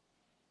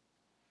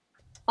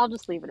 I'll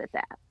just leave it at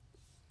that.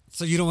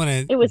 So you don't want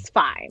to It was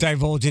fine.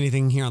 divulge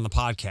anything here on the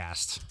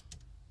podcast?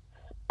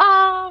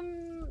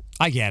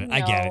 I get it. No.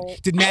 I get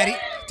it. Did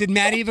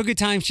Maddie have a good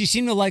time? She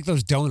seemed to like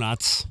those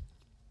donuts.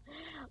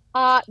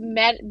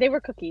 They were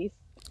cookies.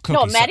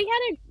 No,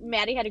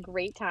 Maddie had a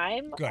great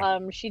time.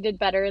 Good. She did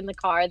better in the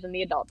car than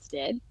the adults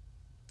did.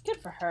 Good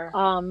for her.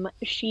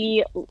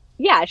 She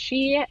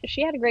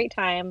had a great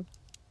time.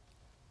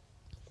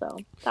 So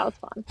that was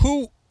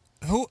fun.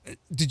 Who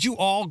did you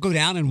all go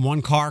down in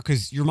one car?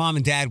 Because your mom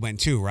and dad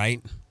went too,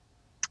 right?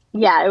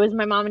 Yeah, it was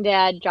my mom and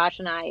dad, Josh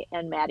and I,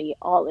 and Maddie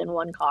all in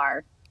one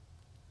car.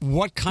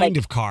 What kind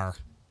of car?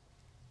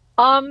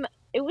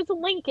 It was a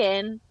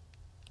Lincoln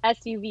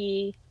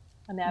SUV,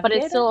 But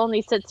it still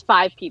only sits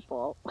 5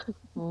 people.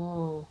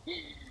 Mm.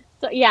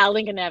 So yeah,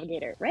 Lincoln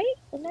Navigator, right?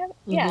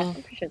 Yeah, I'm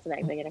pretty sure it's a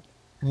Navigator.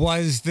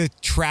 Was the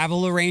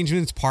travel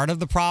arrangements part of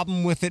the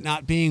problem with it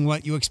not being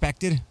what you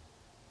expected?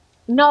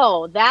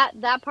 No, that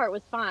part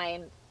was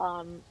fine.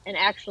 And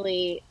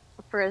actually,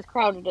 for as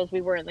crowded as we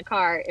were in the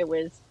car, it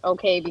was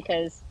okay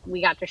because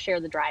we got to share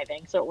the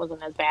driving, so it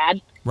wasn't as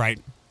bad. Right.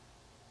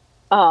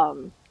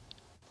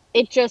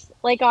 It just,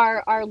 like,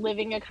 our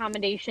living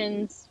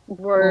accommodations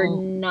were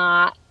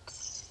not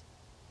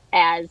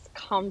as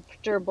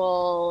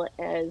comfortable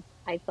as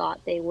I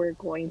thought they were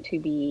going to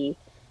be.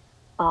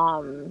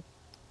 So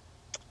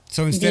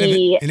instead of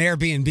an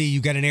Airbnb,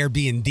 you got an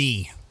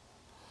Airbnb.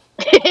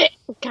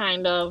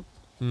 Kind of.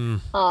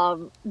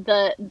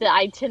 The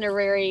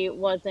itinerary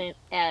wasn't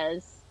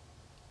as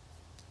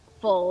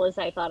full as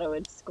I thought it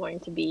was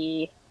going to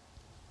be,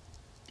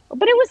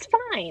 but it was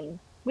fine.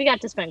 We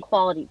got to spend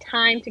quality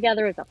time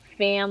together as a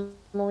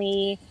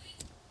family.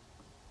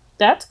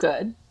 That's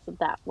good. So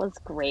that was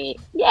great.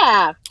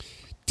 Yeah.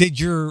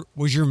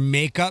 Was your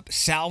makeup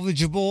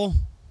salvageable?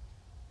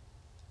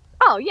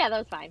 Oh yeah, that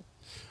was fine.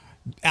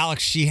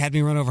 Alex, she had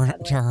me run over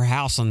to her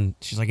house and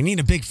she's like, I need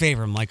a big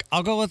favor. I'm like,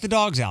 I'll go let the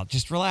dogs out.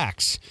 Just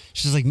relax.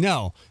 She's like,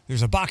 no,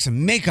 there's a box of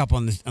makeup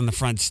on the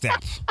front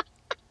step.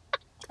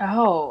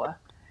 Oh,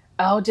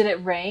 did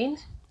it rain?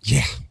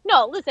 Yeah.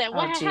 No, listen,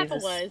 what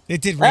happened was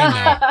it did rain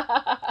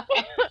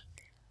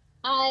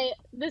though.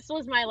 This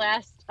was my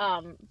last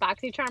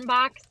BoxyCharm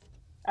box.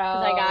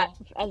 Because I got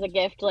as a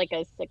gift like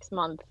a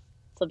 6-month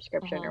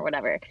subscription or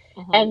whatever.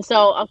 And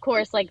so of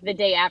course, like the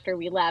day after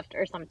we left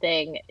or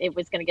something, it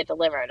was gonna get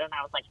delivered, and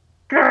I was like,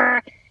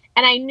 grr!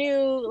 And I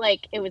knew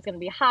like it was gonna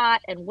be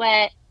hot and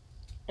wet,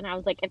 and I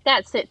was like, if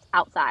that sits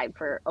outside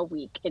for a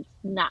week, it's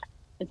not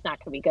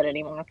gonna be good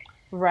anymore.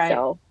 Right.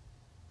 So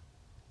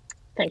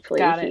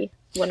thankfully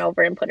he went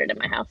over and put it in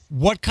my house.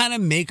 What kind of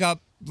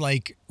makeup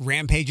like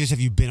rampages have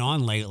you been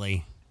on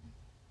lately?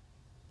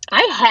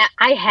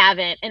 I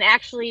haven't, and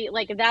actually,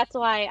 like, that's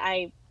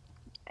why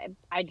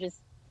I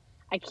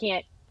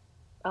can't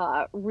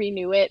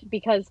renew it,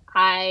 because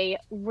I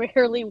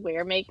rarely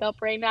wear makeup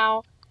right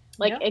now.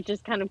 Like, it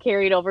just kind of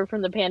carried over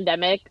from the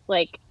pandemic.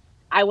 Like,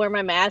 I wear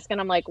my mask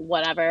and I'm like,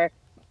 whatever.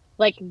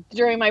 Like,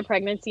 during my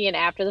pregnancy and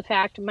after the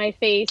fact, my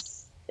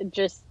face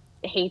just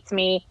hates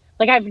me.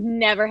 Like, I've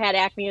never had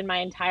acne in my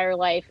entire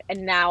life,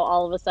 and now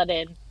all of a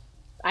sudden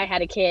I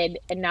had a kid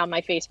and now my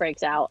face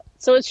breaks out.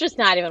 So it's just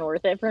not even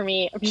worth it for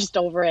me. I'm just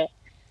over it.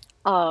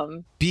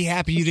 Be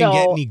happy you didn't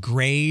get any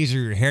grays or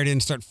your hair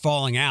didn't start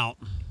falling out.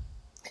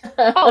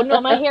 Oh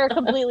no, my hair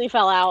completely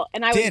fell out,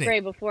 and I was Did it? gray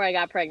before I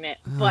got pregnant.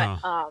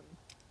 Oh.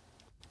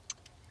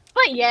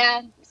 But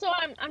yeah, so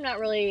I'm not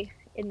really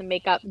in the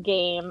makeup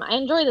game. I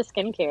enjoy the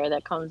skincare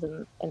that comes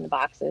in the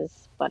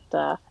boxes, but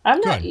I'm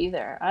not Good.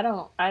 either.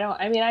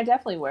 I mean, I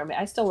definitely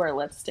I still wear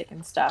lipstick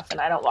and stuff, and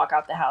I don't walk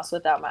out the house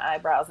without my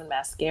eyebrows and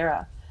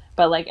mascara.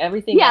 But like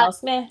everything yeah,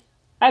 else, meh.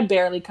 I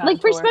barely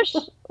like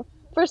contour.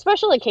 for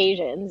special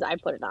occasions, I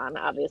put it on,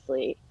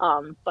 obviously.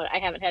 But I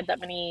haven't had that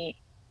many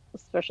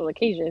special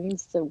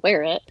occasions to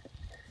wear it,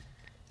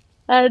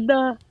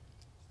 and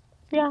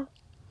yeah,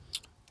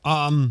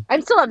 Um,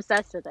 I'm still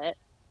obsessed with it,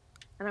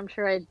 and I'm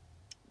sure I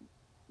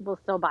will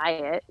still buy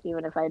it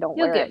even if I don't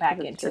You'll wear get it because back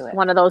it's into just it.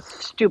 one of those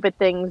stupid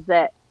things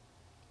that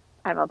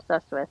I'm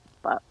obsessed with.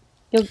 But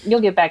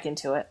You'll get back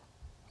into it.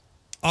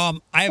 I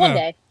have one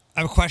day.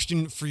 I have a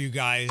question for you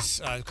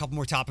guys. A couple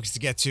more topics to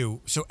get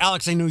to. So,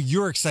 Alex, I know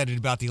you're excited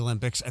about the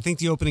Olympics. I think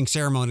the opening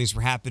ceremonies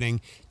were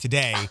happening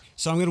today.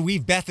 So, I'm going to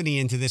weave Bethany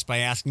into this by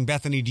asking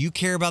Bethany, do you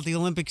care about the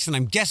Olympics? And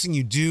I'm guessing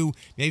you do,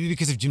 maybe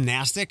because of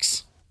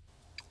gymnastics.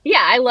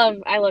 Yeah, I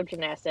love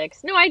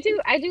gymnastics. No, I do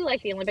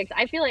like the Olympics.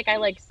 I feel like I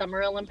like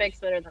Summer Olympics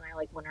better than I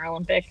like Winter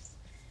Olympics.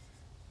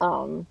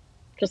 Um,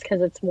 just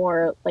because it's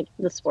more like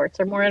the sports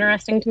are more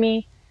interesting to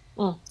me.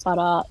 Mm.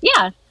 But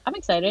yeah, I'm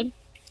excited.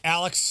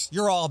 Alex,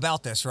 you're all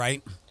about this,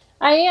 right?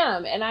 I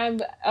am, and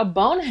I'm a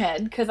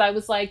bonehead because I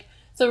was like,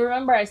 so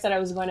remember I said I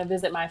was going to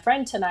visit my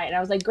friend tonight, and I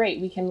was like, great,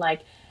 we can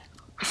like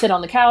sit on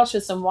the couch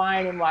with some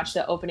wine and watch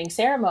the opening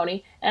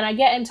ceremony. And I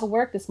get into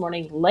work this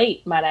morning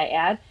late, might I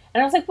add.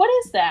 And I was like, what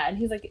is that? And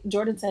he's like,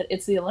 Jordan said,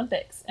 it's the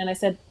Olympics. And I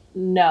said,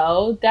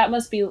 no, that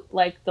must be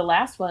like the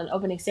last one,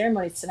 opening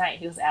ceremonies tonight.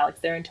 He goes, Alex,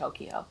 they're in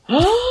Tokyo.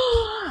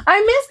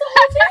 I missed the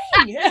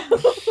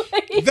whole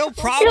thing. They'll You're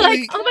probably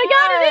like, oh my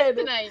god, it is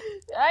tonight.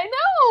 I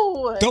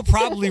know. they'll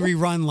probably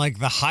rerun like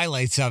the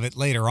highlights of it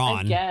later I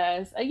on.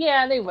 guess.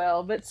 Yeah, they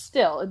will. But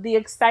still, the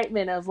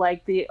excitement of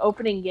like the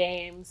opening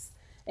games,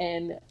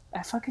 and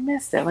I fucking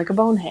missed it like a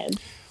bonehead.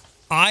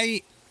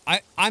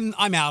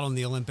 I'm out on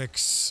the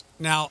Olympics.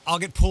 Now, I'll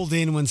get pulled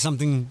in when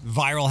something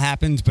viral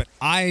happens, but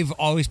I've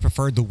always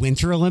preferred the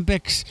Winter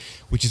Olympics,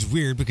 which is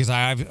weird because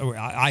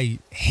I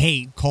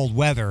hate cold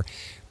weather.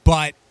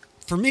 But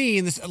for me,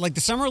 in this, like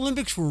the Summer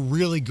Olympics were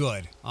really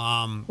good.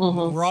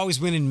 We're always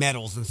winning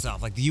medals and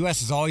stuff. Like the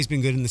U.S. has always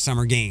been good in the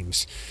Summer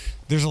Games.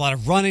 There's a lot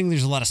of running,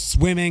 there's a lot of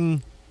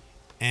swimming,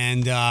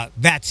 and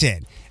that's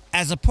it.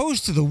 As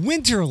opposed to the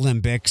Winter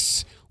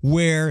Olympics,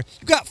 where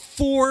you got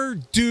four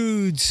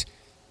dudes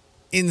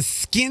in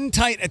skin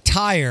tight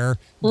attire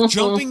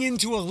jumping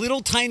into a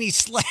little tiny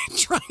sled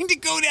trying to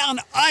go down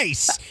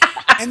ice.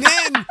 And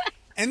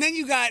then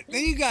you got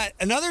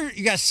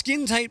a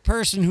skin tight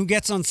person who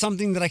gets on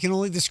something that I can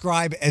only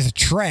describe as a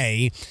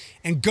tray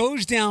and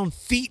goes down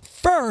feet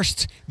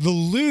first, the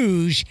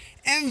luge,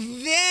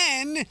 and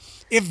then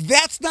if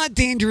that's not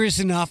dangerous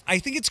enough, I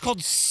think it's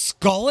called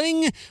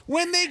sculling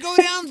when they go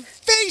down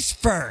face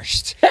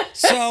first.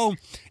 So,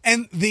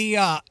 and the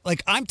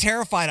I'm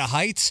terrified of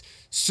heights.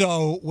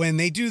 So when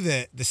they do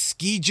the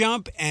ski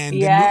jump and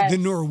Yes. the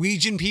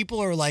Norwegian people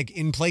are like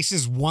in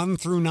places 1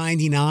 through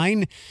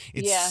 99,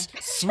 it's Yeah.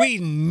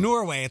 Sweden,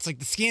 Norway. It's like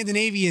the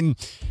Scandinavian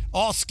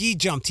all ski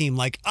jump team.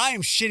 Like I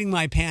am shitting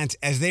my pants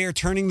as they are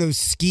turning those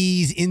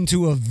skis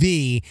into a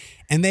V,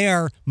 and they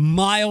are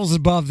miles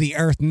above the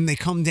earth, and then they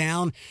come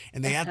down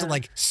and they have to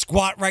like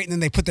squat right, and then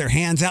they put their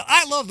hands out.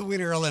 I love the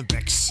Winter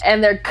Olympics.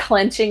 And they're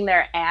clenching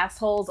their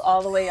assholes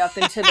all the way up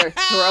into their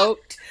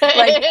throat.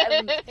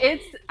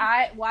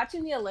 Like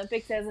watching the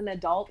Olympics as an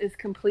adult is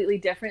completely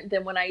different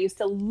than when I used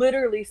to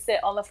literally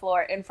sit on the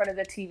floor in front of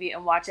the TV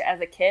and watch it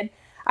as a kid.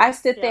 I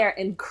sit there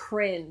and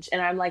cringe,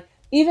 and I'm like,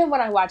 even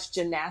when I watch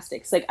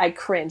gymnastics, like I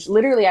cringe.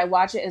 Literally, I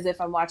watch it as if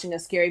I'm watching a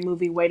scary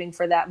movie, waiting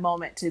for that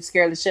moment to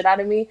scare the shit out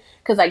of me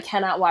because I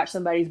cannot watch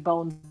somebody's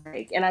bones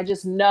break, and I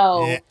just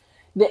know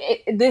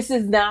this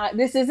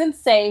isn't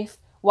safe.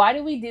 Why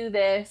do we do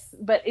this?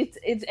 But it's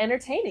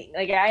entertaining.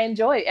 Like I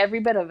enjoy every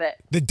bit of it.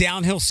 The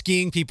downhill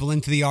skiing people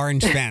into the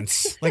orange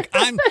fence.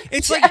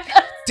 It's like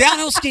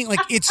downhill skiing. Like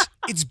it's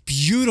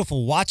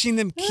beautiful watching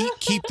them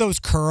keep those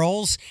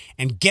curls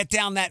and get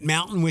down that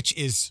mountain, which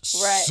is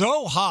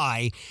so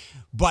high.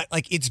 But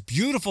like it's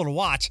beautiful to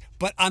watch.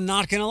 But I'm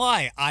not gonna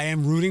lie, I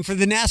am rooting for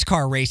the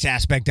NASCAR race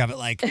aspect of it.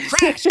 Like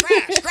crash,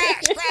 crash,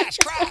 crash, crash,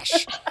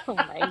 crash. Oh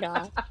my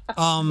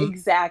god.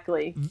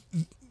 Exactly.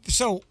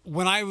 So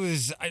when I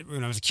was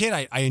a kid,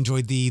 I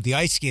enjoyed the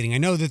ice skating. I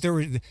know that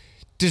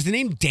does the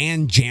name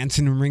Dan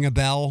Jansen ring a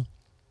bell?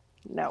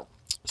 No.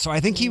 So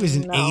I think he was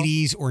in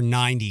 80s or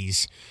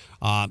 90s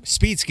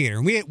speed skater.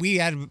 And we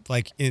had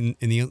like in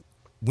the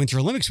Winter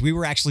Olympics, we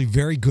were actually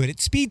very good at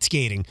speed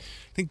skating.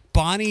 I think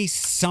Bonnie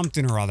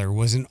something or other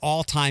was an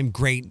all-time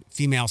great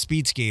female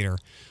speed skater.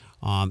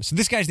 So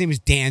this guy's name is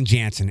Dan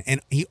Jansen,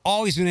 and he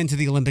always went into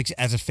the Olympics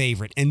as a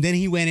favorite. And then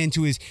he went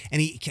into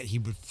and he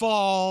would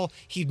fall.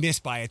 He'd miss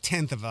by a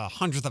tenth of a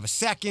hundredth of a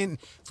second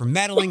for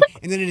medaling.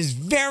 And then in his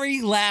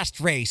very last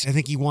race, I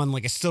think he won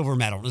like a silver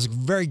medal. It was a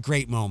very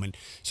great moment.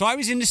 So I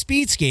was into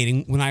speed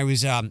skating when I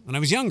was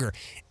younger.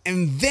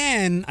 And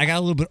then I got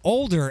a little bit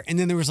older, and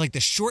then there was like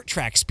the short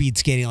track speed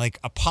skating, like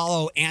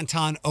Apollo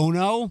Anton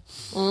Ono.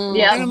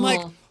 Yeah. And I'm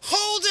like,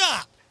 hold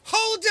up.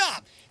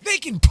 They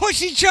can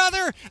push each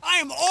other. I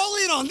am all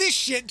in on this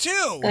shit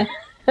too.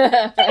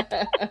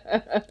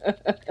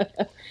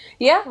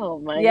 Yeah. Oh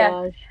my Yeah.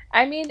 gosh.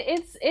 I mean,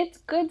 it's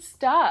good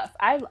stuff.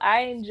 I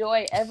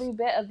enjoy every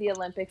bit of the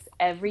Olympics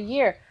every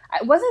year.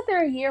 Wasn't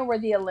there a year where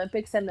the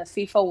Olympics and the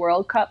FIFA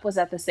World Cup was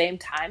at the same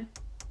time?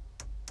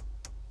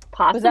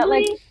 Possibly. Was that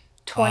like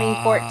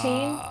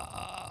 2014?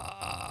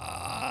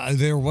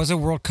 There was a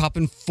World Cup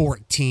in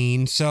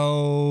 14,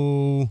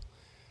 so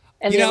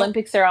And you the know-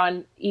 Olympics are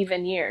on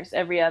even years,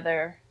 every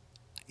every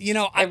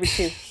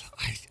two.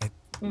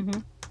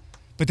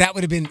 But it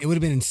would have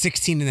been in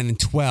 16 and then in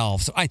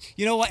 12. So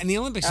you know what? And the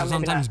Olympics are maybe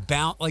sometimes not.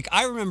 bound. Like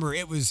I remember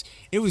it was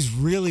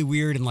really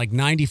weird in like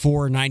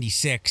 94 or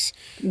 96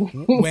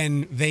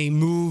 when they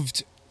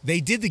moved. They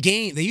did the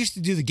game. They used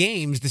to do the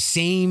games the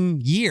same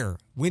year,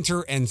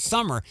 winter and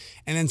summer.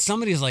 And then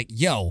somebody's like,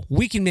 "Yo,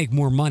 we can make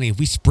more money if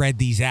we spread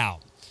these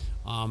out."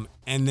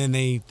 And then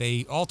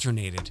they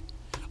alternated.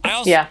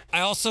 I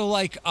also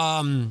like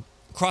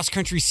cross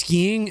country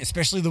skiing,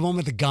 especially the one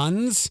with the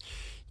guns,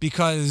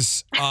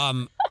 because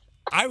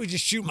I would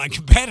just shoot my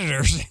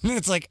competitors, and then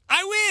it's like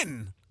I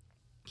win.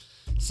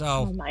 So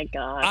Oh my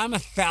god. I'm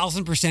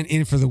 1,000%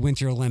 in for the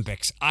Winter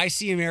Olympics. I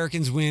see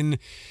Americans win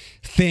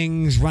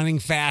things running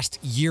fast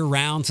year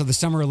round, so the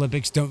Summer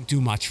Olympics don't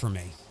do much for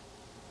me.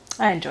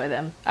 I enjoy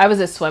them. I was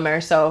a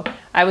swimmer, so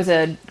I was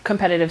a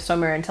competitive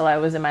swimmer until I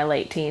was in my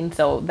late teens,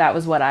 so that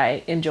was what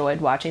I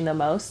enjoyed watching the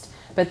most.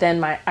 But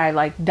then I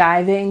like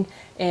diving,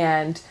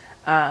 and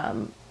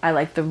I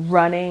like the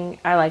running.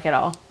 I like it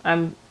all.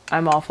 I'm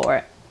all for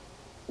it.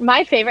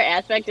 My favorite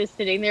aspect is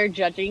sitting there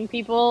judging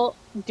people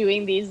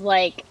doing these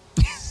like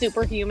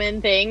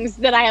superhuman things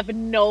that I have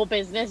no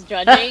business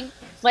judging.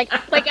 like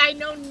I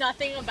know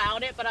nothing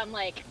about it, but I'm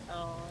like,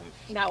 oh,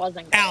 that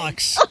wasn't good.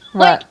 Alex,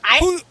 Like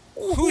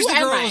who's the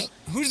am girl? I?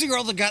 Who's the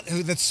girl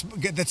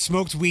that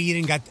smoked weed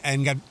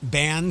and got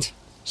banned?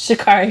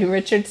 Sha'Carri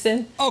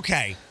Richardson.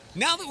 Okay,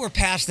 now that we're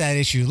past that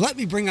issue, let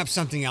me bring up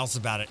something else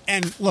about it.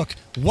 And look,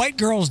 white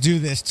girls do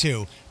this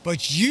too,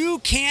 but you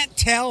can't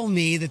tell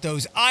me that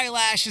those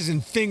eyelashes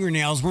and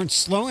fingernails weren't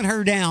slowing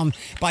her down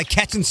by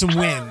catching some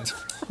wind.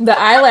 The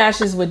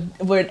eyelashes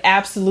would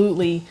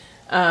absolutely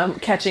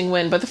catching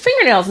wind, but the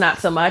fingernails not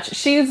so much.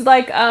 She's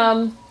like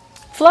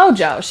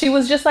FloJo. She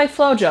was just like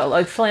FloJo,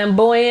 like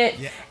flamboyant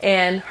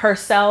and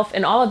herself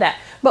and all of that.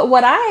 But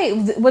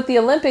with the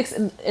Olympics,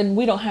 and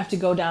we don't have to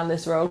go down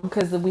this road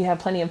because we have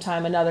plenty of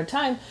time another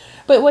time.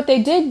 But what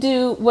they did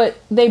do,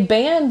 they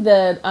banned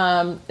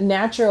the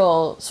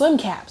natural swim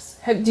caps.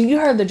 Do you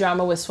heard the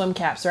drama with swim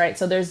caps, right?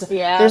 So there's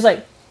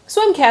like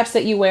swim caps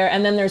that you wear,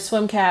 and then there's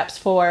swim caps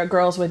for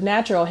girls with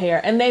natural hair,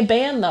 and they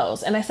ban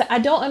those. And I said, I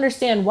don't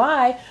understand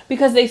why,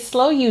 because they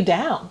slow you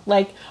down.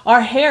 Like,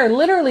 our hair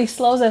literally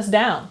slows us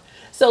down.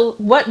 So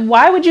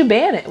why would you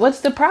ban it?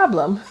 What's the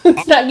problem?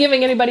 It's not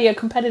giving anybody a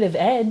competitive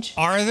edge.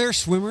 Are there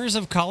swimmers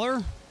of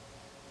color?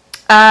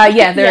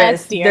 Yeah, there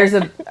Yes, is. dear.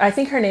 There's I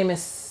think her name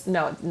is,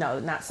 no,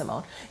 not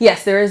Simone.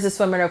 Yes, there is a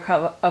swimmer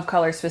of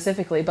color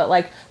specifically. But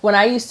like when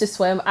I used to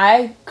swim,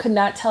 I could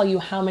not tell you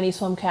how many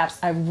swim caps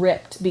I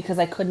ripped because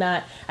I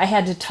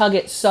had to tug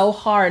it so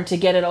hard to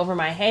get it over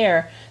my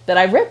hair that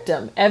I ripped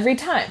them every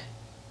time.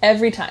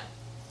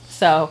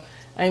 So,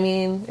 I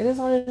mean, it is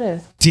what it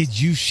is. Did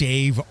you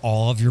shave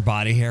all of your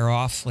body hair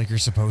off like you're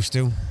supposed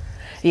to?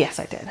 Yes,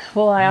 I did.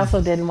 Well, I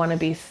also didn't want to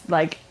be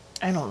like,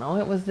 I don't know,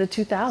 it was the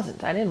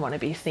 2000s. I didn't want to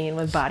be seen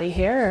with body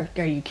hair.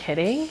 Are you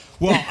kidding?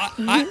 Well,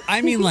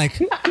 I mean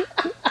like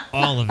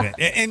all of it.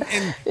 And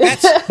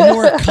that's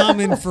more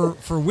common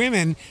for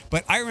women.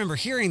 But I remember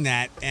hearing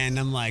that, and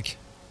I'm like,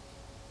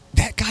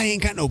 that guy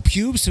ain't got no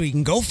pubes so he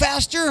can go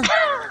faster?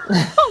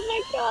 Oh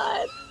my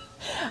god.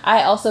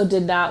 I also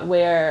did not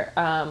wear,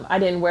 I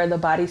didn't wear the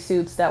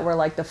bodysuits that were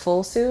like the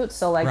full suits.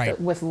 So like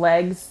Right. with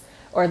legs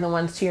or the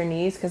ones to your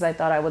knees because I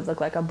thought I would look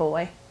like a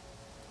boy.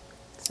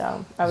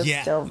 So I was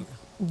still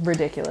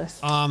ridiculous.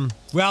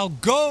 Well,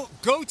 go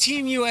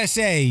Team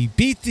USA.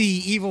 Beat the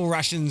evil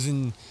Russians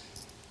and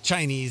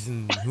Chinese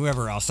and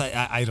whoever else.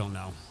 I don't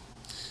know.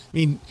 I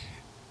mean,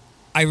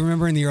 I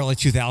remember in the early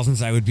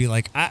 2000s, I would be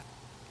like, I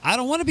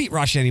don't want to beat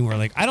Russia anymore.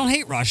 Like, I don't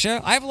hate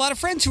Russia. I have a lot of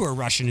friends who are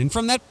Russian. And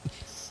from that...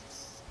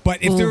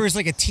 But if there was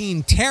like a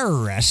teen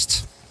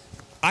terrorist,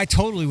 I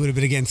totally would have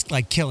been against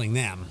like killing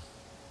them.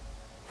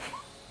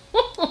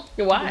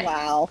 Why?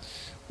 Wow.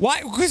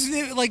 Why? Because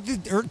like the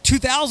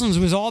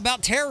 2000s was all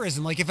about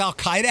terrorism. Like if Al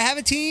Qaeda have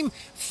a team,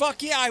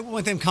 fuck yeah, I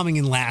want them coming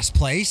in last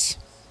place.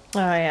 Oh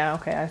yeah,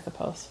 okay, I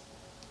suppose.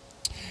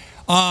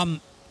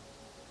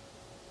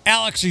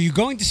 Alex, are you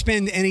going to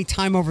spend any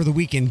time over the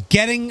weekend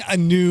getting a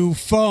new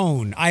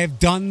phone? I have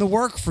done the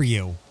work for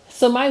you.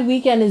 So my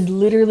weekend is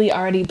literally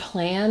already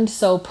planned,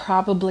 so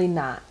probably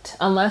not.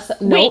 Unless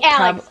Wait,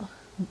 Alex.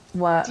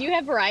 What? Do you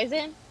have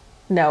Verizon?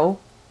 No.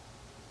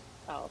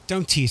 Oh.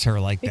 Don't tease her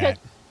like Because that.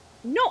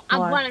 no,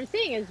 Why? what I'm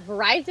saying is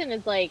Verizon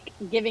is like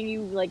giving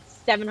you like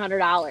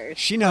 $700.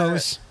 She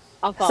knows.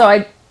 A phone. So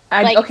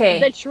I like, okay.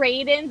 The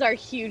trade-ins are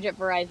huge at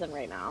Verizon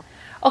right now.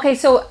 Okay,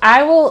 so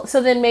I will.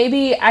 So then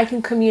maybe I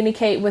can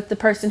communicate with the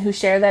person who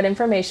shared that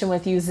information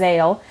with you,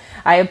 Zale.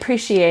 I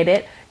appreciate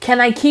it. Can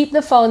I keep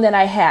the phone that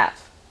I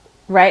have?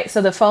 Right. So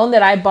the phone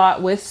that I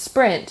bought with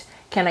Sprint,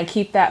 can I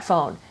keep that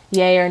phone?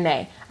 Yay or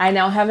nay? I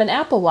now have an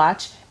Apple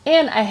Watch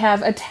and I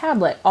have a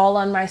tablet, all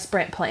on my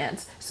Sprint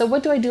plans. So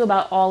what do I do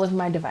about all of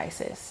my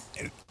devices?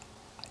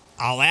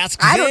 I'll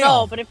ask Zale. I don't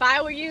know, but if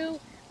I were you,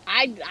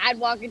 I'd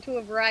walk into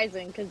a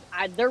Verizon because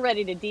they're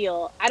ready to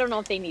deal. I don't know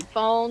if they need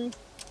phones.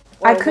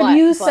 I could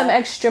use some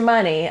extra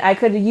money. I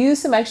could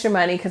use some extra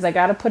money because I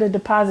got to put a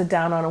deposit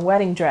down on a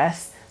wedding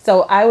dress.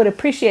 So I would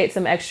appreciate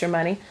some extra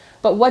money.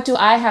 But what do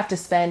I have to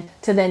spend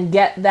to then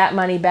get that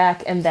money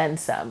back and then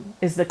some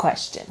is the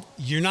question.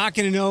 You're not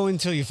going to know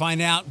until you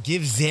find out.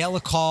 Give Zale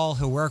a call.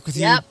 He'll work with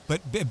Yep. you.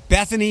 But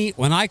Bethany,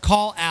 when I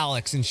call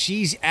Alex and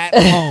she's at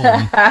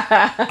home,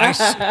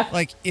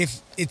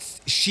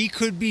 she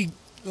could be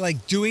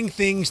like doing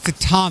things to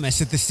Thomas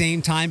at the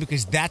same time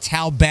because that's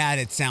how bad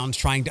it sounds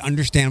trying to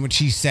understand what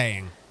she's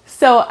saying.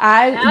 So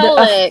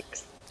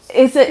Alex.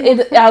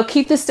 I'll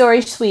keep the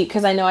story sweet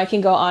because I know I can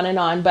go on and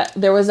on, but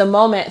there was a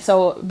moment.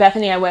 So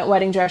Bethany, I went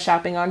wedding dress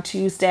shopping on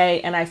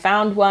Tuesday and I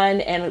found one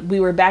and we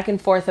were back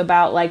and forth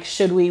about like,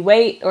 should we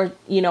wait or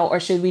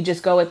should we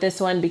just go with this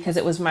one because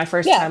it was my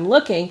first time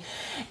looking.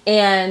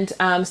 And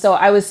so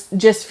I was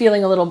just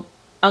feeling a little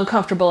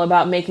uncomfortable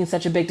about making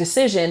such a big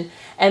decision.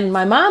 And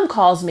my mom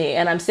calls me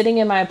and I'm sitting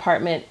in my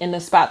apartment in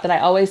the spot that I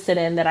always sit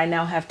in that I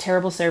now have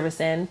terrible service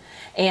in.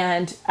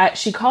 And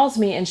she calls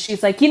me and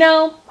she's like,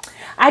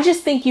 I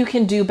just think you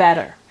can do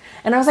better.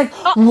 And I was like,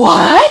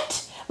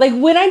 what? Like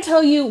when I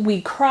tell you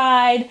we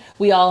cried,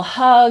 we all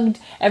hugged,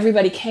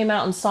 everybody came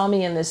out and saw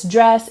me in this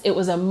dress. It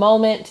was a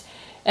moment.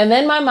 And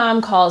then my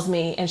mom calls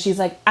me and she's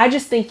like, I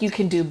just think you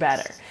can do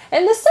better.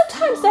 And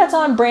sometimes that's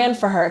on brand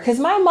for her because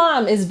my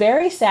mom is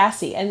very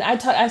sassy. And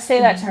I say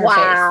that to her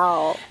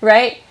face.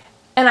 Right?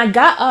 And I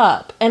got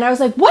up and I was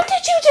like, what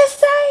did you just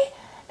say?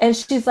 And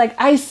she's like,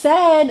 I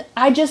said,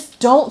 I just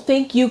don't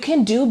think you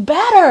can do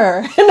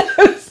better. And I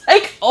was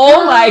like,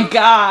 oh my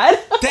God.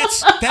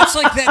 That's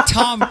like that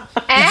Tom.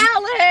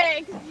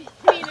 Alex!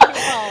 You need a new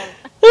phone.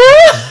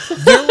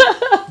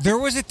 There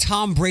was a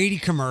Tom Brady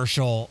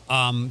commercial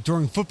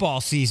during football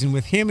season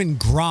with him and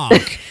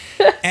Gronk.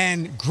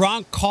 And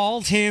Gronk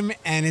called him,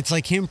 and it's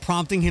like him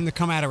prompting him to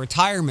come out of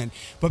retirement.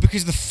 But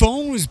because the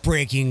phone was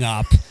breaking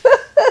up,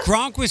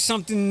 Gronk was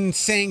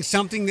saying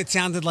something that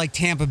sounded like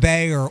Tampa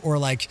Bay or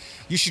like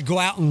you should go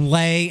out and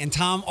lay. And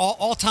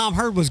all Tom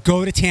heard was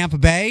go to Tampa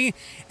Bay.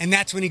 And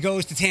that's when he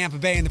goes to Tampa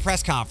Bay in the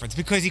press conference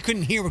because he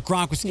couldn't hear what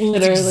Gronk was saying.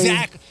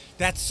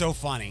 That's so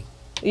funny.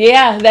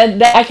 Yeah,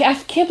 I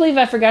can't believe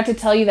I forgot to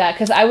tell you that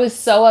because I was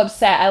so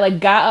upset. I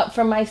like got up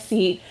from my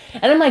seat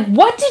and I'm like,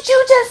 what did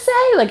you just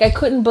say? Like I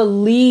couldn't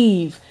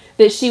believe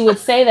that she would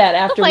say that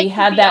after we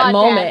had that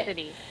moment.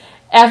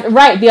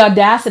 The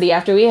audacity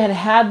after we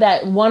had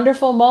that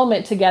wonderful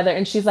moment together.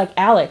 And she's like,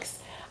 Alex,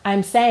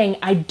 I'm saying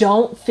I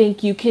don't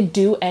think you could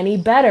do any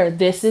better.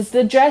 This is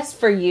the dress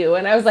for you.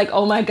 And I was like,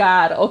 oh my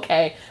God,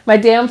 okay. My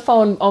damn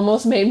phone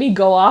almost made me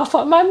go off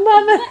on my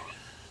mother.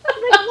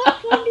 Like,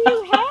 what phone do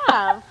you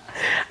have?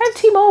 I have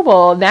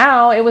T-Mobile.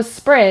 Now it was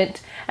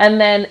Sprint. And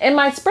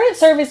my Sprint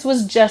service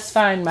was just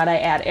fine, might I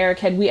add. Eric,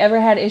 had we ever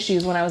had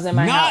issues when I was in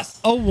my house?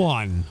 Not a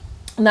one.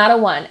 Not a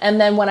one.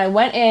 And then when I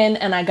went in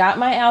and I got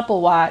my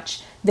Apple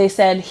Watch, they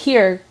said,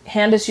 here,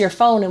 hand us your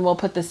phone and we'll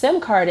put the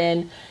SIM card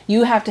in.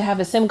 You have to have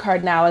a SIM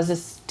card now as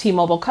a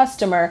T-Mobile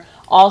customer.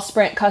 All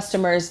Sprint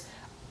customers,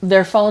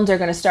 their phones are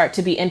going to start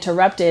to be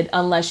interrupted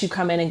unless you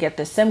come in and get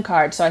the SIM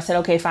card. So I said,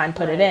 okay, fine,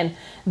 put it in.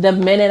 The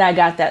minute I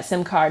got that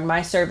SIM card,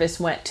 my service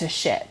went to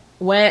shit.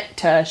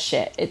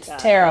 It's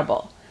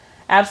terrible.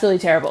 Absolutely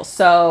terrible.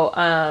 So,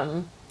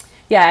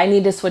 I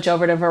need to switch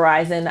over to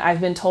Verizon. I've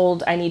been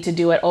told I need to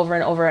do it over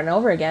and over and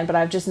over again, but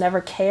I've just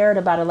never cared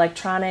about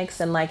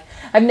electronics and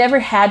I've never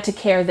had to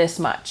care this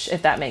much,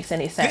 if that makes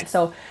any sense.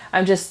 So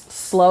I'm just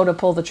slow to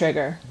pull the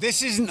trigger.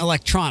 This isn't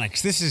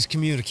electronics. This is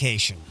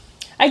communication.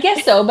 I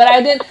guess so, but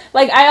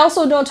I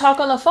also don't talk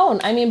on the phone.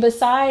 I mean,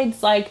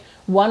 besides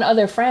one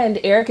other friend,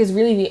 Eric is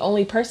really the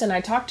only person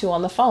I talk to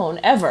on the phone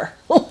ever.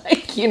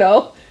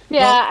 Yeah,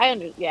 Well,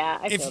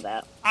 I feel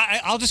that.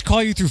 I'll just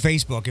call you through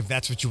Facebook if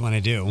that's what you want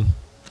to do.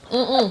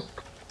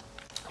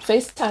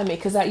 FaceTime me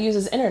because that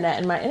uses internet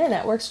and my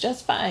internet works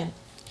just fine.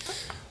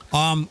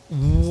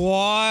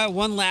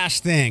 One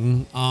last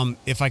thing,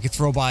 if I could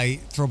throw by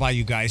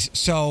you guys.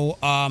 So,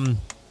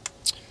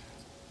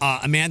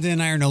 Amanda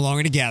and I are no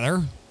longer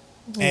together.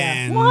 Yeah.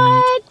 And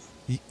What?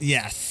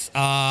 Yes.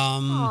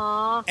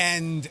 Aww.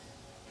 And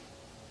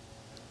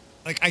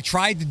like I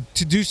tried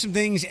to do some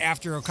things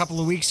after a couple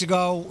of weeks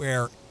ago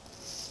where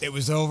it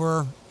was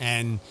over,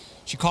 and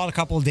she called a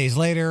couple of days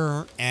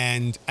later,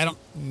 and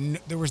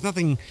there was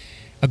nothing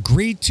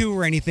agreed to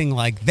or anything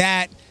like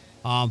that.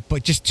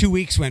 But just 2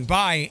 weeks went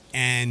by,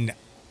 and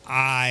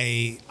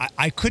I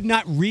could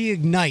not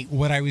reignite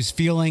what I was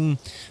feeling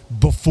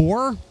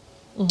before.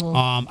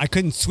 I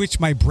couldn't switch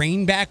my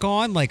brain back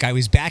on. Like I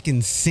was back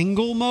in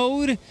single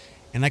mode,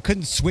 and I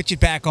couldn't switch it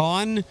back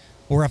on.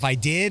 Or if I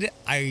did,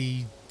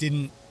 I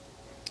didn't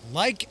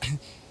like.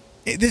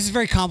 This is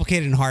very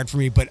complicated and hard for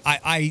me, but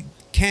I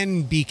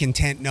can be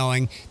content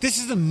knowing this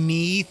is a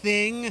me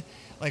thing.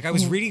 Like I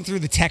was reading through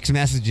the text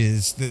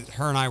messages that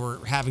her and I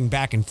were having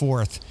back and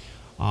forth.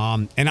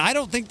 And I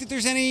don't think that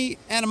there's any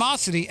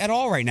animosity at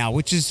all right now,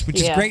 which is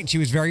great. And she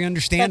was very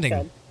understanding.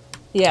 That's good.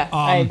 Yeah,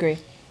 I agree.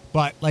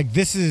 But like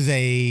this is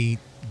a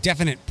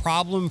definite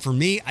problem for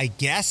me, I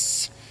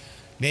guess.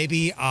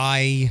 Maybe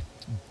I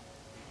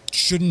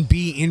shouldn't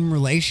be in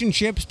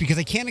relationships because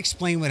I can't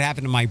explain what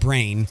happened to my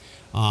brain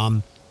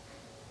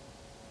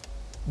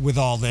with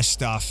all this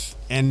stuff.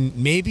 And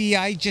maybe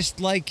I just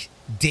like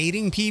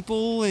dating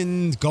people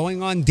and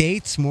going on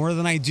dates more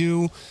than I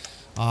do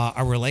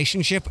a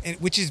relationship,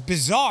 which is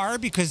bizarre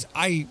because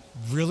I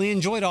really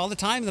enjoyed all the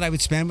time that I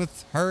would spend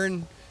with her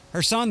and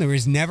her son. There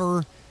was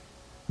never,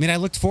 I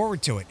looked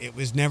forward to it. It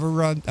was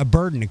never a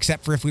burden,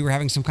 except for if we were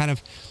having some kind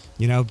of,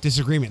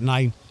 disagreement.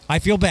 And I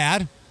feel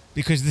bad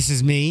because this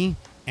is me,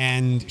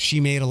 and she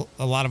made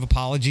a lot of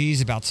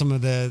apologies about some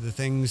of the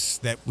things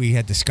that we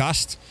had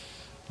discussed.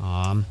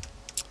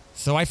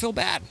 So I feel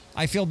bad.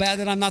 I feel bad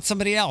that I'm not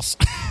somebody else.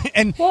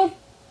 And Well,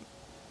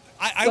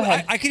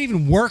 I could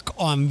even work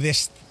on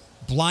this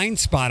blind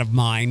spot of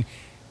mine,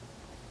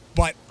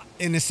 but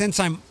in a sense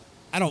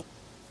I don't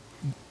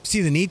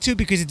see the need to,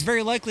 because it's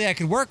very likely I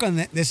could work on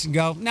this and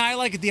go, no, I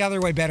like it the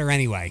other way better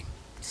anyway.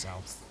 So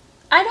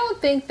I don't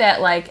think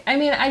that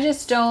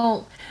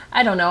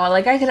I don't know.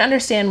 Like I could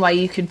understand why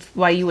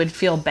you would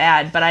feel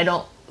bad, but I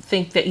don't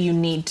think that you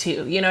need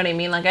to. You know what I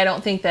mean? Like I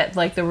don't think that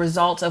like the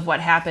result of what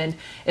happened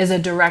is a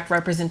direct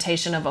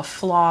representation of a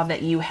flaw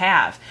that you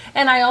have.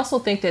 And I also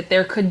think that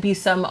there could be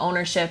some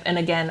ownership. And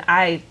again,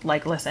 I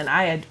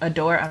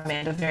adore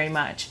Amanda very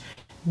much.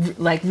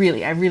 Like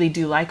really, I really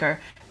do like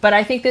her. But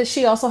I think that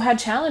she also had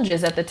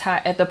challenges at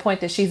the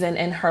point that she's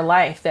in her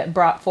life that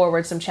brought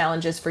forward some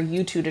challenges for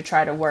you two to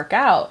try to work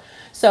out.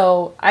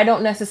 So I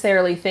don't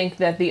necessarily think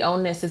that the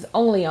onus is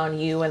only on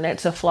you and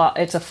it's a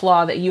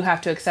flaw that you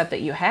have to accept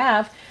that you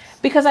have.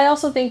 Because I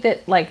also think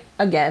that, like,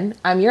 again,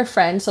 I'm your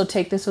friend, so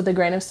take this with a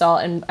grain of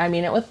salt, and I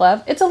mean it with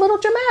love. It's a little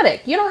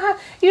dramatic.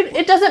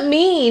 It doesn't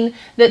mean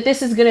that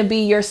this is going to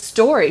be your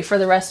story for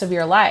the rest of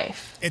your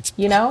life.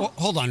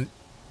 Hold on.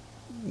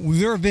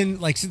 There have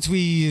been, like, since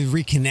we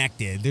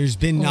reconnected, there's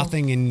been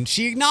nothing, and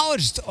she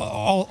acknowledged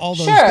all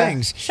those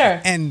things.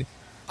 Sure. And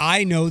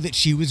I know that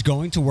she was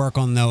going to work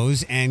on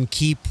those and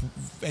keep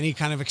any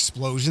kind of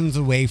explosions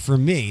away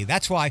from me.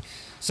 That's why.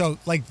 So,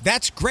 like,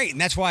 that's great,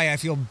 and that's why I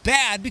feel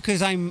bad,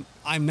 because I'm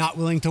not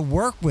willing to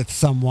work with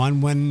someone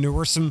when there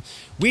were some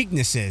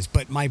weaknesses,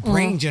 but my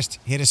brain just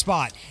hit a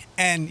spot.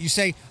 And you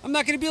say, I'm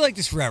not going to be like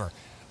this forever.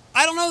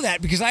 I don't know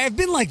that, because I have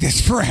been like this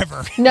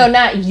forever. No,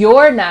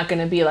 you're not going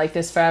to be like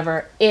this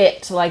forever.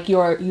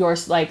 Your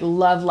like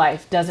love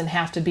life doesn't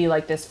have to be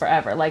like this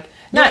forever. Like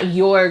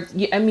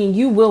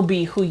you will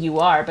be who you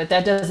are, but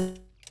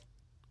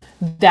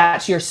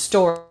that's your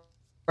story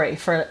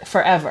for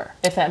forever,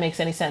 if that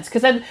makes any sense.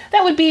 Because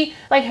that would be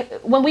like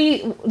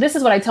this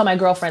is what I tell my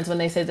girlfriends when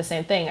they say the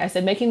same thing. I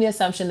said, making the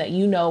assumption that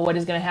you know what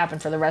is going to happen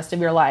for the rest of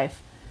your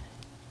life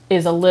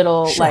is a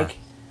little like,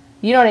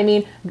 you know what I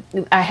mean?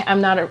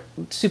 I'm not a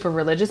super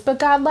religious, but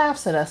God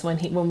laughs at us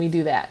when we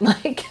do that.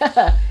 Like,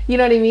 you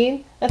know what I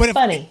mean? That's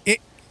funny.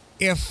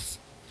 If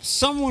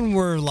someone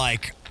were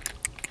like,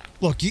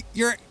 look,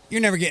 you're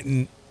never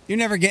getting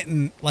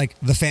like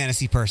the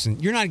fantasy person.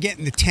 You're not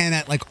getting the 10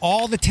 at like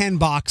all the 10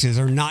 boxes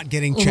are not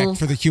getting checked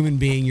for the human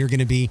being you're going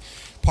to be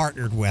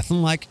partnered with.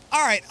 I'm like,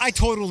 all right, I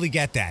totally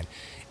get that.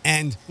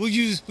 And we'll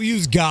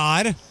use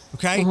God.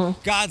 Okay.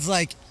 God's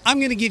like, I'm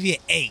going to give you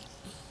 8.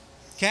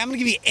 Okay, I'm going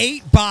to give you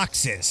 8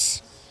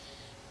 boxes.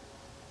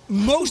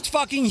 Most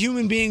fucking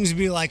human beings would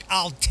be like,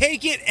 I'll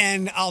take it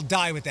and I'll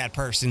die with that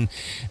person.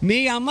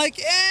 Me, I'm like,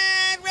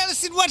 I'd rather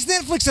sit and watch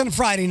Netflix on a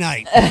Friday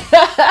night.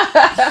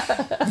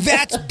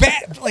 That's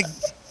bad. Like,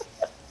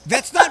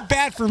 that's not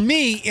bad for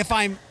me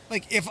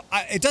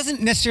it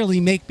doesn't necessarily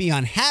make me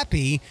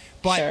unhappy,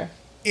 but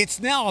it's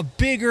now a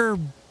bigger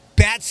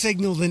bat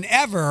signal than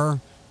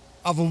ever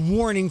of a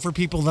warning for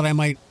people that I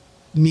might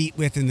meet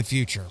with in the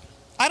future.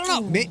 I don't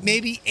know.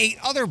 Maybe 8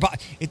 other.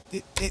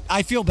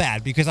 I feel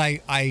bad because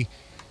I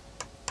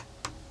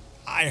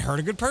hurt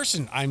a good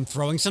person. I'm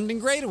throwing something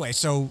great away.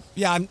 So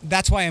yeah,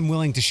 that's why I'm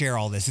willing to share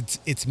all this.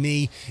 It's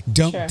me.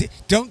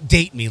 Don't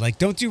date me. Like,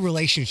 don't do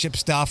relationship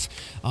stuff.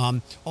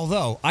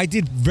 Although I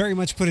did very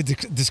much put a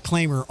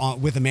disclaimer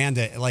on with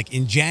Amanda, like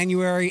in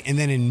January and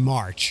then in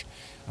March.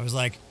 I was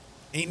like,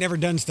 ain't never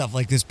done stuff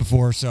like this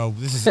before, so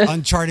this is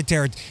uncharted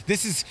territory.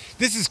 This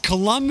is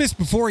Columbus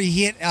before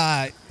he hit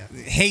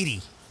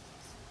Haiti.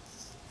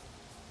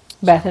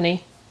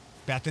 Bethany.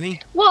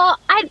 Well,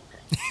 I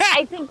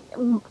think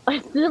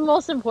the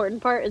most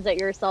important part is that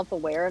you're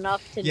self-aware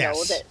enough to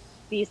know that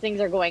these things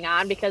are going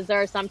on, because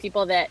there are some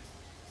people that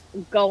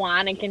go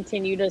on and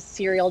continue to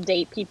serial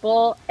date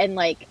people and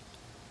like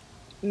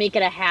make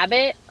it a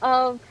habit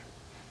of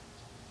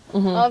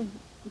doing,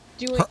 hurting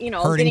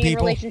getting in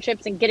people?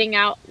 relationships and getting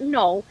out.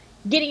 No,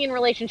 getting in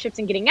relationships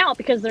and getting out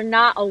because they're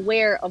not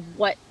aware of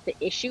what the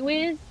issue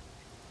is.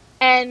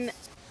 And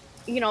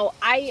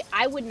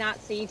I would not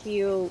say to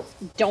you,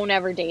 don't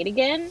ever date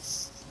again,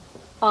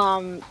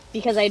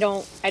 because I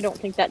don't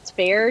think that's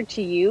fair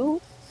to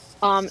you,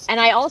 and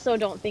I also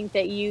don't think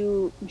that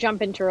you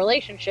jump into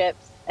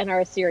relationships and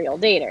are a serial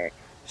dater.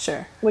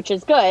 Sure. Which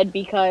is good,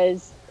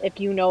 because if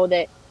you know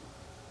that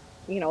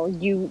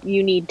you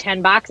need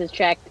 10 boxes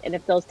checked, and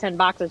if those 10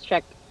 boxes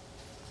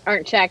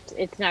aren't checked,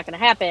 it's not going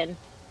to happen.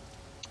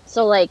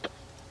 So like,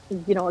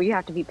 you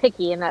have to be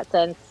picky in that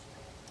sense.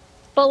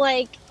 But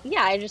like,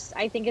 yeah,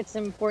 I think it's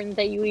important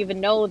that you even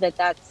know that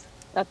that's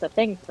a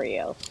thing for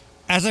you.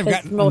 As I've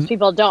gotten, most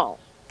people don't.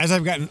 As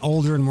I've gotten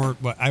older and more,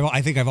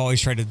 I think I've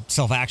always tried to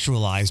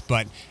self-actualize.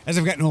 But as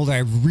I've gotten older,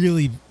 I've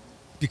really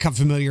become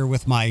familiar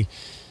with my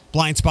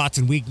blind spots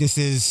and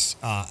weaknesses,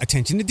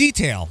 attention to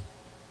detail,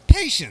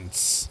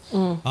 patience,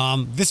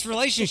 this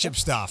relationship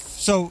stuff.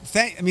 So,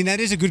 that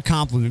is a good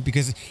compliment,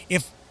 because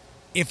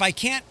if I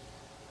can't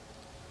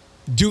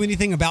do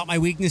anything about my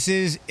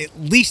weaknesses, at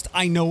least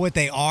I know what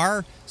they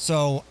are,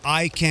 so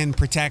I can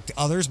protect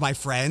others, my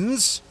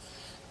friends,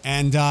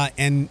 and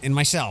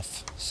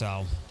myself.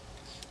 So,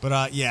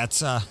 but yeah,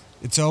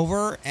 it's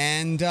over.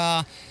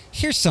 And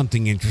here's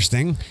something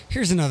interesting.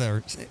 Here's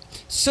another.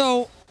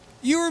 So,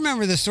 you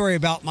remember the story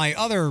about my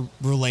other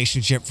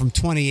relationship from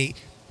 28?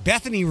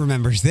 Bethany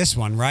remembers this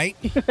one, right?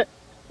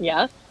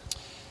 Yeah.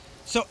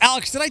 So,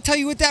 Alex, did I tell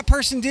you what that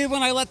person did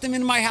when I let them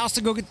into my house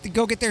to go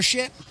get their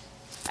shit?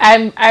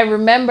 I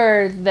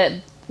remember that.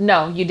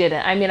 No, you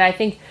didn't. I mean, I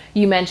think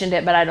you mentioned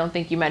it, but I don't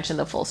think you mentioned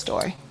the full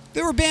story.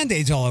 There were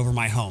Band-Aids all over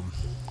my home.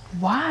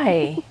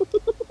 Why?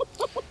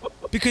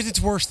 Because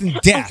it's worse than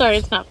death. I'm sorry,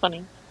 it's not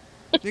funny.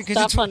 Because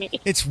not funny.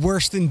 It's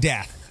worse than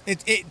death.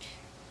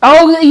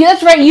 Oh,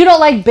 that's right. You don't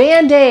like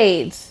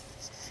Band-Aids.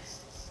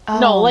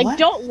 No, what?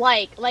 don't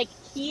like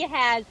he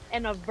has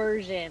an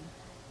aversion.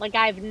 Like,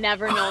 I've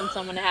never known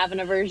someone to have an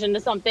aversion to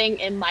something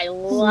in my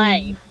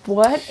life.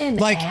 What an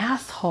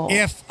asshole.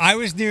 If I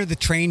was near the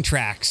train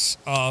tracks,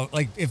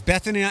 if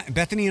Bethany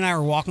and I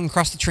were walking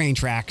across the train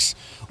tracks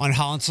on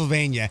Holland,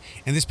 Sylvania,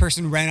 and this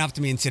person ran up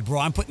to me and said,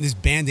 "Bro, I'm putting this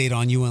Band-Aid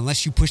on you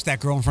unless you push that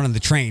girl in front of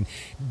the train,"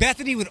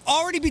 Bethany would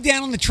already be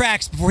down on the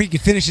tracks before he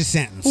could finish his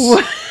sentence.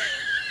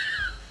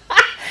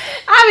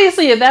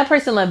 Obviously, if that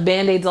person left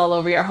Band-Aids all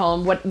over your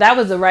home, that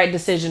was the right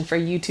decision for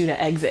you two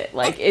to exit.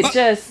 Like, it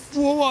just...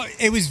 Well,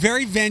 it was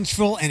very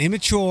vengeful and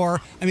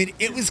immature. I mean,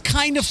 it was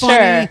kind of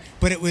funny,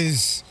 but it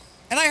was...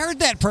 And I heard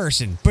that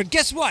person. But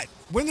guess what?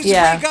 When there's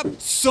a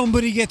breakup,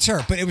 somebody gets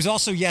hurt. But it was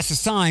also, a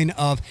sign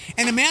of...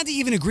 And Amanda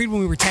even agreed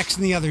when we were texting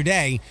the other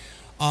day.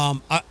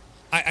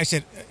 I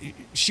said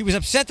she was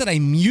upset that I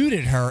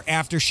muted her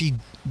after she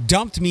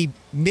dumped me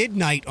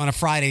midnight on a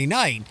Friday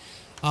night.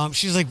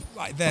 She's like,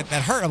 that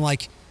hurt. I'm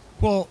like...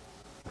 Well,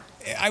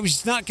 I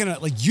was not going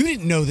to, you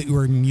didn't know that you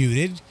were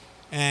muted,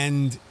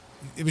 and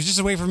it was just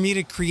a way for me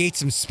to create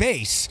some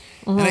space.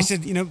 Mm-hmm. And I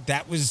said,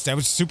 that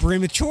was super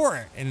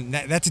immature, and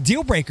that's a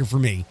deal breaker for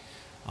me.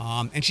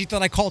 And she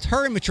thought I called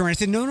her immature, and I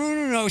said,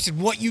 no. I said,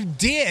 what you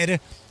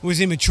did was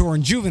immature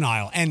and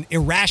juvenile and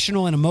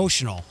irrational and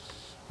emotional.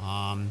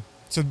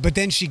 But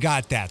then she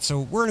got that.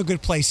 So we're in a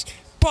good place.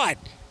 But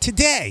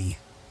today,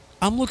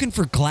 I'm looking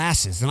for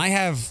glasses, and I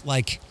have,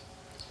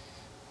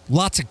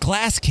 lots of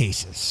glass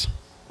cases.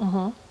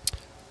 Mm-hmm.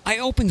 I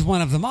opened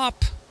one of them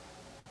up,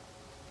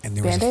 and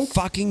there Band-Aid? was a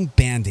fucking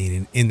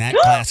Band-Aid in that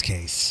glass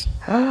case.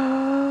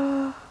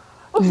 No.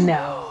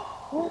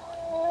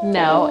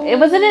 It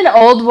wasn't an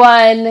old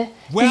one.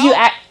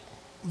 Well,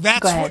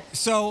 Go ahead.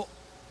 So,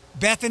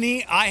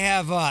 Bethany, I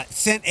have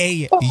sent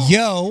a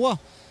yo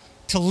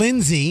to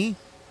Lindsay,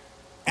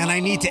 and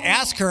I need to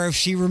ask her if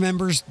she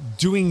remembers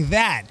doing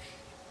that.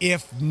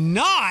 If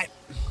not...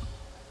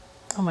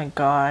 Oh, my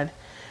God.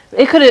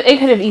 It could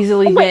have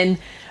easily been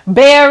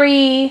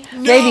Barry.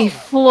 No. Maybe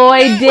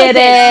Floyd did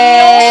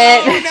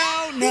it.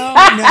 No.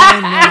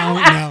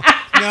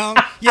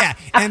 Yeah,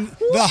 and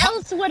who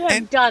else would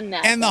have done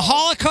that? And the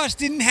Holocaust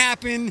didn't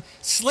happen.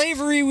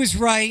 Slavery was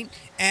right.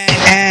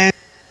 And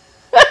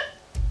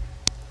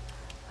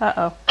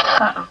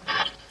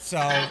So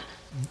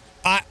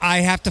I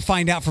have to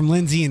find out from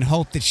Lindsay and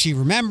hope that she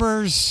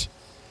remembers.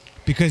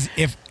 Because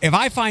if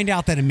I find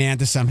out that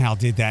Amanda somehow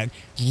did that,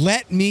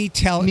 let me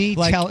tell.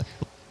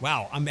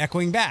 Wow, I'm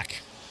echoing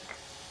back.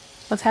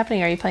 What's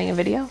happening? Are you playing a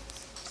video?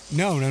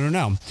 No.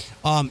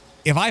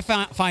 If I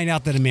find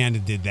out that Amanda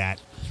did that.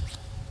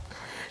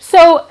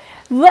 So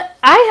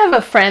I have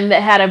a friend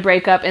that had a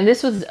breakup, and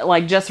this was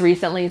like just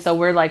recently, so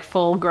we're like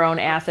full grown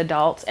ass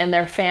adults, and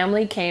their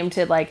family came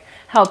to like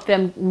help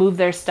them move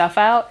their stuff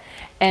out.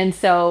 And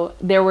so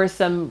there were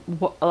some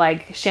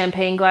like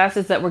champagne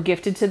glasses that were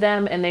gifted to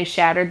them, and they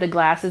shattered the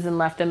glasses and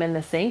left them in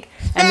the sink,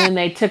 and then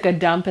they took a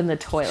dump in the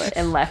toilet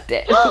and left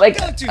it. Like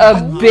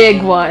a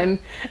big one.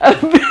 A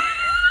big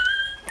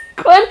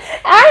one.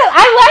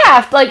 I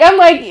laughed. Like I'm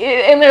like,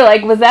 and they're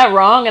like, "Was that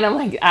wrong?" And I'm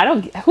like, "I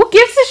don't. Who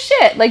gives a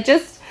shit? Like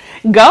just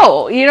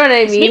go." You know what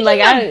I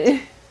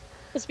mean?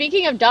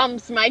 Speaking of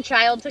dumps, my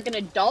child took an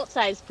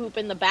adult-sized poop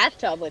in the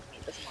bathtub with me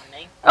this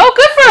morning. Oh,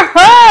 good for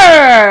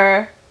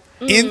her.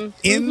 In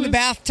the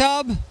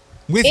bathtub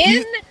with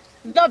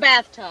the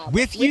bathtub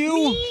with you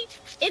me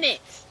in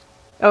it.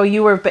 Oh,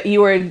 you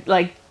were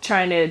like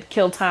trying to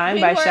kill time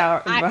by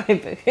shower.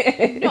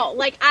 No,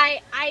 like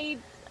I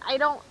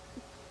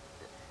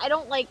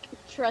don't like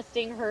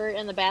trusting her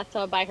in the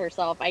bathtub by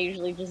herself. I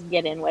usually just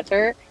get in with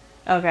her.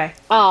 Okay.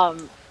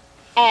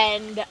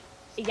 And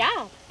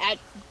yeah,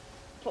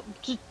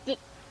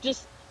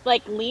 just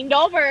like leaned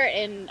over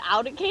and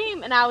out it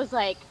came, and I was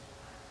like,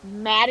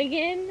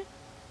 Madigan,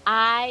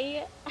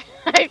 I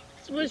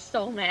was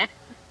so mad.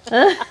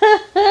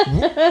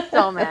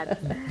 So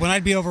mad. When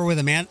I'd be over with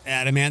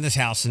at Amanda's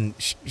house, and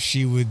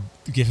she would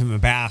give him a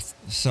bath,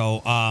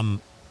 so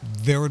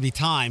there would be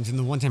times, and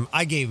the one time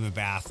I gave him a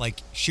bath,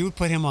 like she would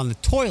put him on the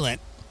toilet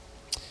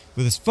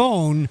with his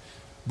phone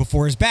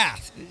before his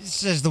bath. It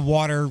says the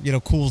water,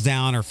 cools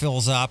down or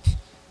fills up.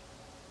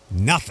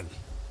 Nothing.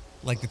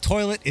 Like the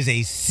toilet is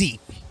a seat.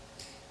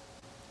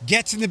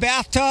 Gets in the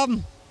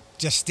bathtub,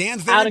 just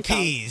stands there and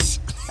pees.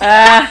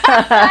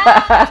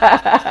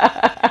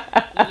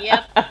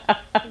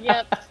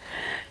 Yep.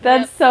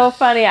 That's so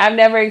funny. I've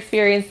never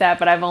experienced that,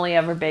 but I've only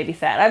ever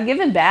babysat. I've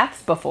given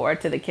baths before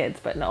to the kids,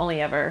 but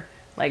only ever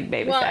like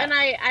babysat. Well, and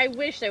I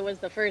wish it was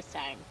the first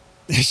time.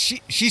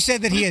 She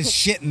said that he has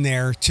shit in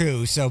there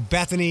too. So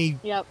Bethany.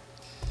 Yep.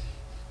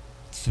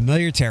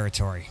 Familiar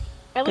territory.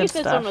 At least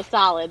this one was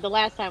solid. The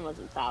last time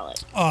wasn't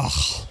solid. Ugh.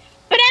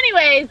 But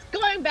anyways,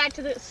 going back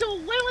to so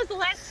when was the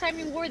last time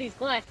you wore these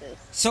glasses?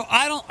 So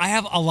I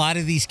have a lot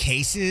of these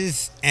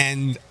cases,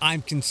 and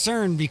I'm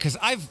concerned because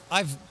I've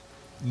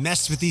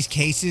messed with these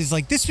cases.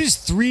 Like this was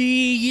 3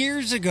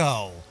 years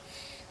ago.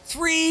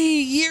 3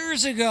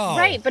 years ago.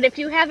 Right, but if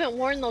you haven't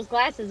worn those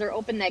glasses or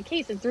opened that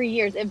case in 3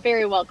 years, it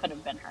very well could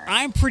have been her.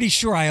 I'm pretty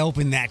sure I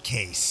opened that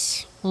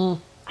case.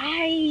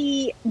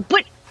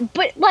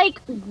 But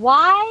like,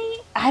 why?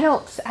 I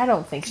don't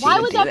think she Why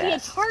would would do that that be a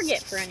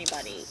target for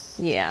anybody?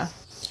 Yeah.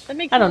 That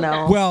makes I don't no know.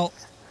 sense. Well,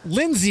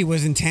 Lindsay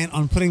was intent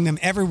on putting them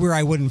everywhere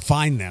I wouldn't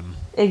find them.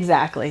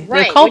 Exactly.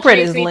 Right, The culprit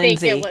which is makes me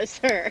Lindsay. think it was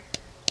her.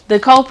 The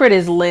culprit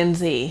is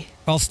Lindsay.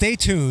 Well, stay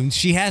tuned.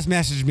 She has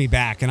messaged me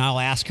back, and I'll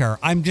ask her.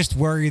 I'm just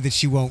worried that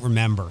she won't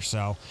remember.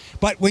 So,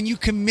 but when you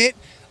commit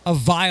a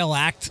vile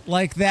act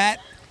like that,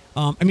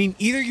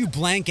 either you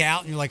blank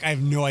out and you're like, I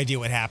have no idea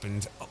what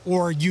happened,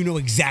 or you know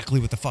exactly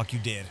what the fuck you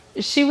did.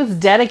 She was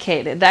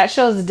dedicated. That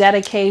shows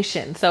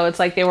dedication. So it's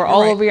like they were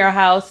all over your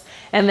house,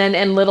 and then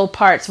in little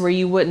parts where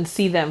you wouldn't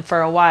see them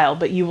for a while,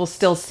 but you will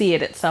still see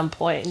it at some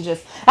point and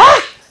just,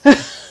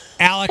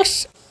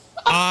 Alex,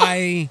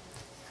 I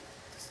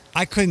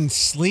couldn't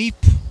sleep.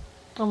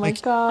 Oh my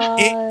God.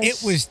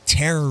 It was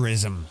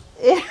terrorism.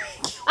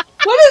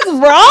 What is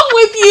wrong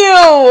with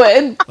you?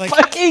 And Like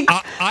fucking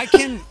I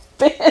can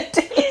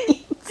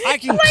Band-Aids. I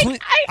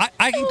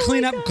can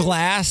clean up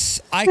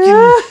glass. I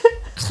can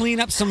clean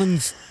up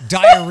someone's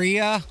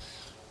diarrhea.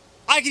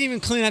 I can even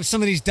clean up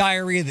somebody's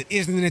diarrhea that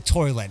isn't in a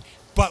toilet.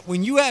 But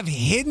when you have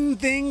hidden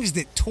things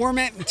that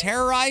torment and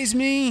terrorize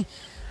me,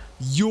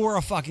 you're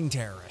a fucking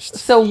terrorist.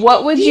 So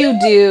what would you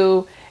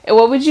do?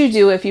 What would you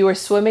do if you were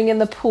swimming in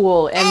the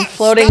pool and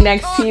floating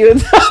next to you?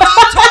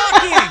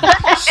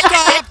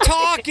 Stop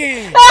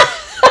talking!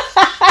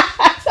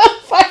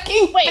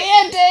 Fucking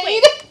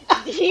Band-Aid.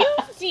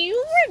 Do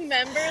you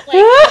remember like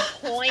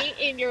a point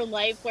in your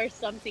life where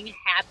something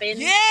happened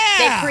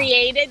that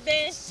created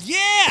this?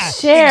 Yeah.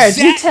 Share,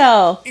 do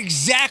tell.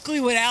 Exactly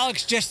what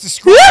Alex just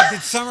described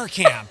at summer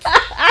camp.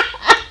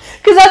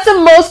 Because that's the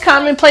most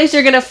common place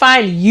you're gonna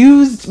find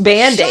used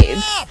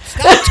Band-Aids. Shut up!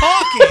 Stop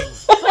talking.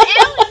 But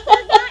Alex,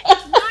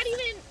 it's not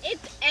even.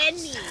 It's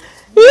any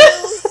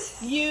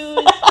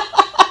used,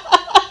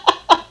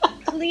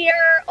 clear,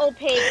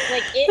 opaque.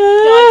 Like it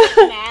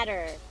doesn't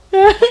matter.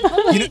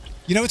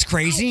 You know what's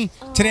crazy?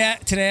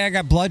 Today I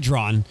got blood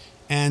drawn,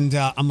 and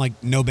I'm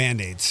like, no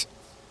Band-Aids.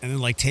 And then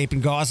like tape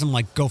and gauze, I'm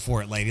like, go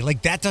for it, lady.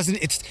 Like that doesn't,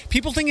 it's,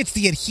 people think it's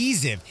the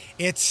adhesive.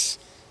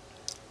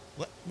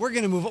 We're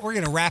going to move, we're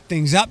going to wrap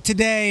things up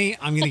today.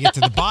 I'm going to get to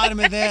the bottom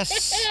of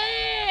this.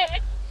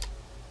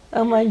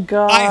 Oh my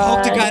God. I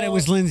hope to God it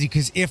was Lindsay,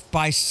 because if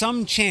by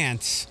some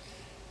chance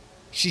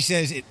she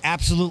says it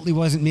absolutely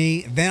wasn't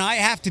me, then I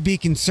have to be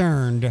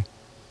concerned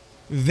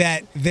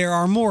that there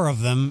are more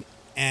of them,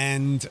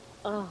 and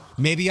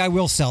maybe I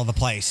will sell the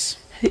place.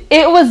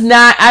 It was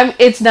not.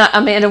 It's not.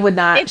 Amanda would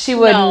not. She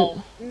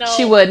wouldn't. No.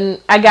 She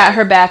wouldn't. I got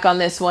her back on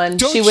this one.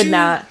 She would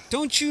not.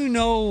 Don't you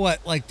know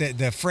what, like,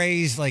 the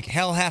phrase, like,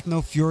 hell hath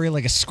no fury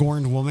like a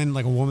scorned woman,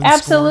 like a woman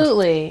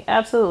Absolutely.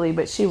 Absolutely.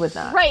 But she would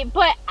not. Right,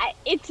 but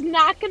it's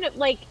not gonna,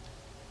 like,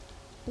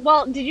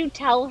 well, did you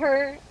tell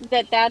her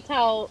that that's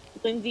how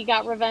Lindsay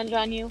got revenge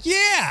on you?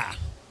 Yeah.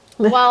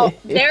 Well,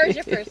 there's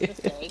your first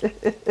mistake.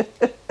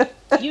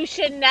 You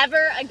should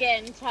never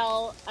again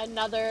tell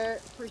another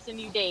person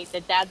you date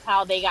that that's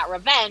how they got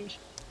revenge,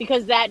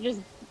 because that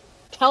just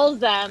tells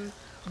them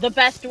the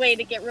best way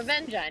to get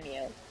revenge on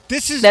you.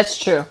 That's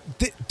true.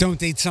 Don't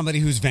date somebody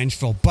who's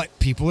vengeful, but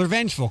people are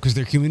vengeful because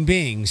they're human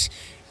beings.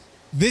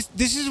 This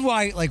is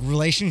why, like,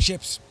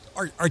 relationships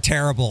are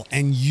terrible,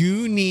 and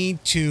you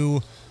need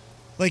to,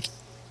 like,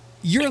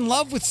 you're in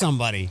love with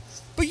somebody,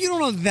 but you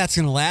don't know that that's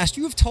going to last.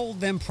 You have told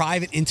them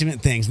private,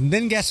 intimate things, and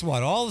then guess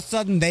what? All of a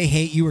sudden they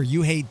hate you or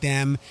you hate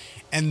them,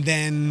 and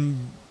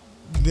then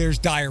there's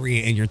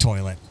diarrhea in your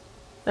toilet.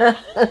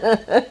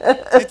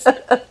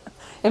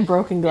 And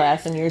broken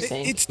glass in your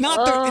sink. It's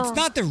not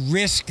the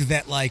risk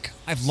that, like,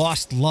 I've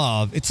lost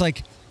love. It's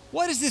like,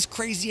 what is this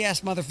crazy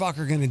ass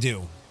motherfucker going to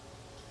do?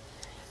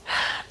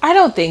 I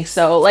don't think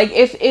so. Like,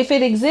 if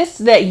it exists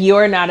that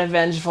you're not a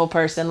vengeful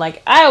person,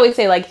 like, I always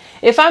say, like,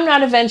 if I'm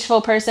not a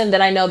vengeful person,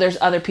 then I know there's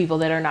other people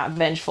that are not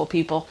vengeful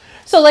people.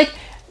 So, like,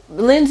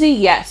 Lindsay,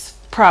 yes,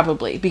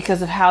 probably,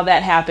 because of how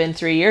that happened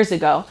 3 years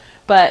ago.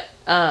 But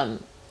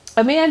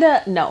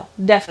Amanda, no,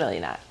 definitely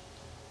not.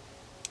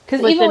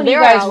 Because even when you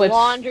guys would, there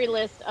are a laundry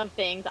list of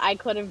things I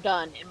could have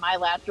done in my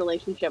last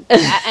relationship when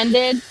that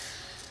ended,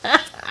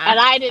 and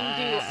I didn't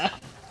do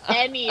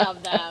any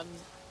of them.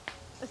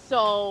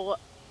 So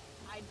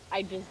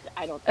I don't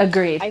think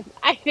agreed.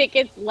 I think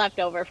it's left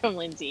over from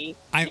Lindsay.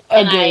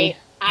 Agreed.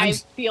 I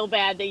feel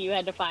bad that you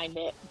had to find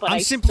it, but I'm I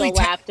simply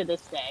still laugh to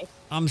this day.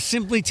 I'm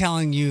simply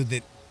telling you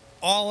that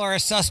all are a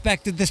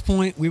suspect at this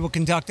point. We will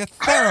conduct a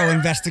thorough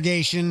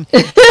investigation.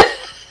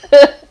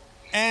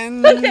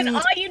 And listen,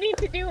 all you need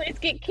to do is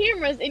get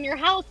cameras in your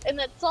house, and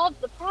that solves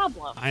the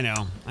problem. I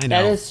know.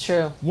 That is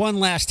true. One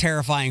last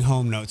terrifying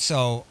home note.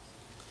 So,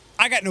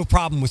 I got no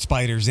problem with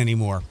spiders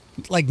anymore.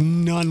 Like,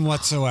 none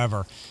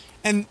whatsoever.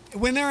 And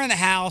when they're in the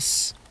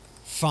house,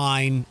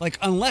 fine. Like,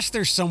 unless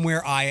there's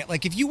somewhere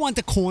like, if you want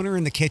the corner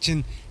in the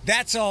kitchen,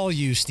 that's all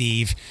you,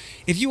 Steve.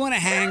 If you want to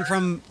hang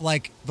from,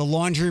 like, the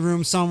laundry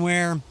room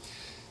somewhere,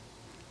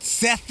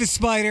 Seth the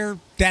spider,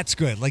 that's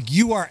good. Like,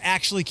 you are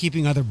actually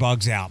keeping other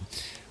bugs out.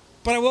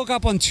 But I woke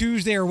up on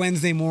Tuesday or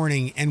Wednesday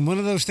morning, and one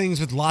of those things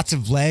with lots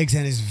of legs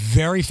and is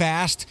very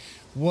fast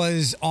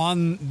was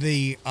on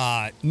the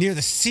near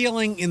the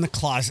ceiling in the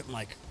closet. I'm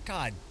like,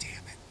 God damn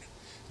it.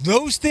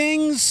 Those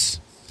things,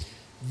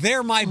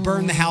 they're my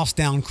burn the house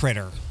down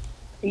critter.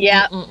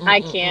 Yeah, I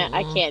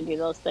can't do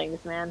those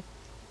things, man.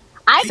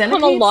 I've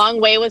come a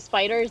long way with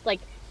spiders.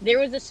 Like, there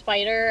was a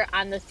spider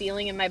on the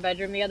ceiling in my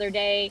bedroom the other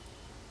day,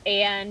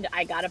 and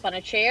I got up on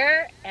a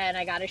chair, and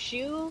I got a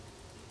shoe,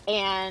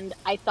 and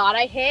I thought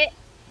I hit,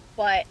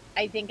 but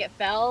I think it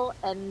fell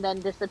and then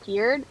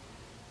disappeared.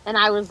 And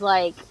I was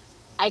like,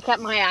 I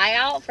kept my eye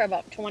out for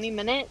about 20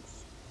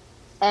 minutes,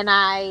 and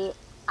I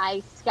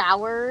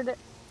scoured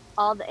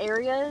all the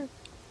areas,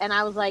 and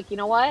I was like, you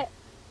know what?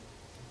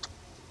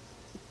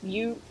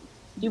 You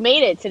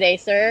made it today,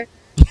 sir,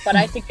 but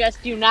I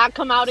suggest you not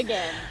come out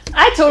again.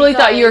 I totally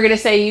thought you were going to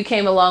say you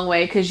came a long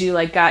way because you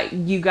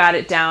got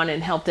it down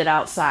and helped it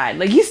outside.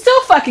 Like, you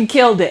still fucking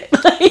killed it.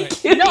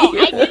 Like, no,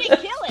 I didn't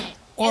kill it.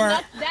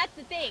 And that's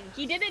the thing.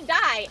 He didn't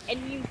die, and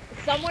he's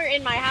somewhere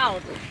in my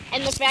house.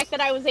 And the fact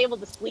that I was able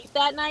to sleep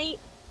that night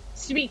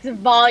speaks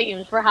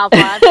volumes for how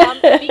far I've come.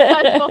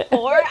 Because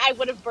before, I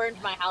would have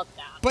burned my house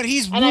down. But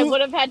I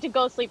would have had to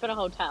go sleep in a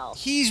hotel.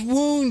 He's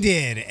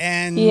wounded,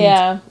 and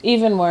yeah,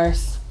 even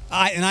worse.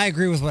 I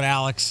agree with what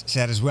Alex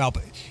said as well.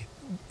 But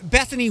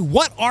Bethany,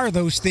 what are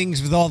those things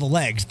with all the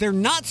legs? They're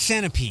not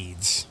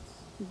centipedes.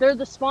 They're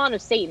the spawn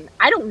of Satan.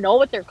 I don't know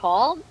what they're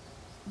called,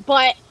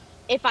 but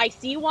if I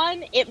see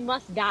one, it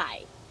must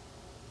die.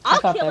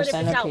 I'll kill it if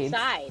it's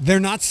outside. They're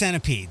not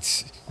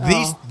centipedes.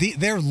 Oh.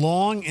 They're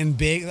long and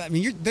big. I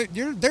mean,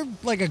 they're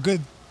like a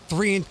good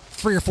 3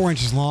 or 4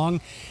 inches long.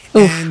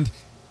 Oof. And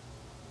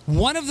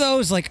one of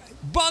those, like,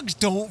 bugs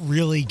don't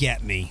really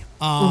get me.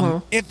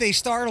 If they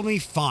startle me,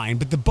 fine.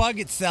 But the bug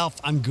itself,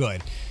 I'm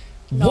good.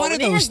 No, when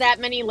it has that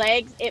many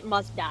legs, it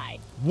must die.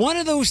 One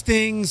of those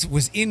things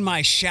was in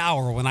my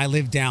shower when I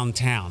lived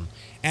downtown.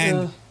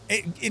 And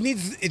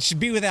it should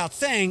be without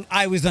saying,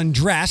 I was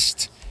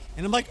undressed.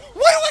 And I'm like, what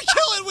do I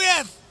kill it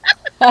with?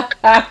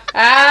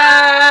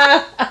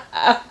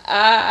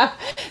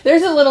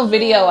 There's a little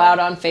video out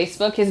on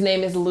Facebook. His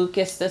name is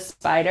Lucas the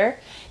Spider.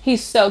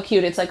 He's so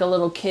cute. It's like a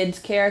little kid's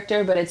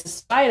character, but it's a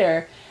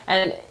spider.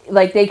 And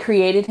like they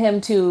created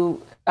him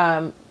to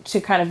kind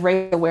of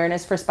raise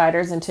awareness for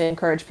spiders and to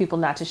encourage people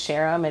not to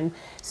share them. And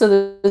so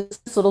there's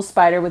this little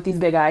spider with these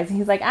big eyes. And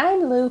he's like,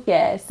 I'm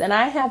Lucas, and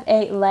I have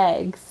 8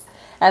 legs.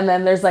 And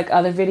then there's like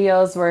other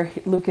videos where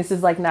Lucas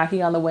is like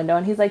knocking on the window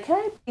and he's like, can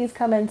I please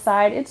come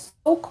inside? It's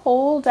so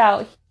cold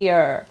out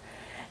here.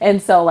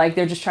 And so like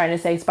they're just trying to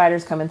say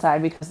spiders come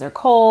inside because they're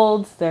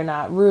cold, they're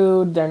not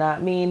rude, they're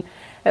not mean.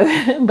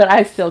 But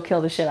I still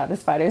kill the shit out of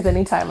spiders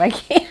anytime I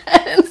can.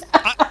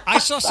 I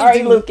saw Sorry,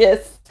 something.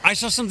 Lucas. I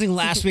saw something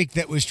last week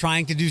that was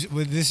trying to do.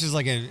 This is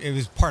it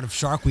was part of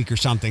Shark Week or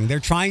something. They're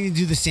trying to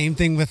do the same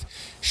thing with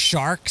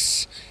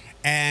sharks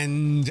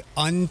and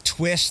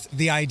untwist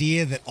the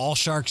idea that all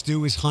sharks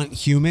do is hunt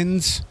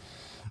humans,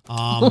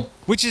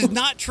 which is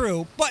not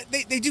true. But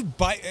they do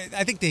bite.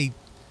 I think they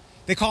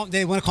want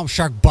to call them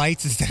shark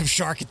bites instead of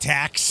shark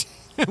attacks.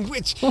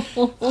 Which,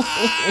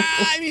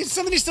 I mean,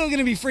 somebody's still going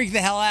to be freaked the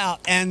hell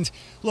out. And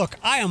look,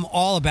 I am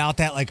all about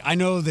that. Like, I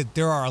know that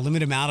there are a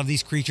limited amount of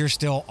these creatures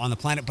still on the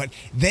planet, but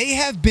they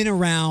have been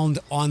around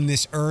on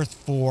this earth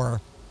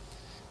for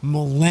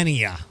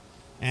millennia.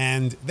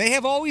 And they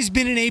have always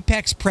been an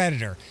apex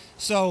predator.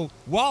 So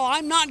while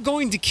I'm not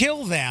going to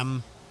kill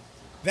them,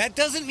 that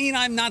doesn't mean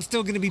I'm not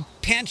still going to be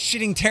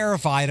pants-shitting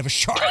terrified of a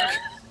shark.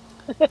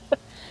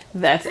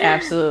 That's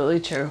absolutely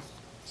true.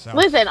 So,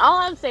 Listen, all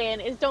I'm saying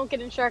is don't get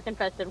in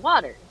shark-infested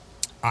waters.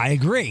 I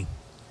agree.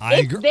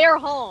 It's their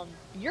home.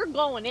 You're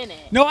going in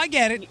it. No, I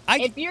get it.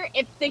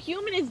 If the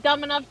human is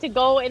dumb enough to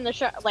go in the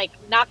shark, like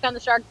knock on the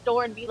shark's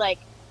door and be like,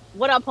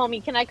 "What up,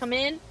 homie? Can I come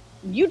in?"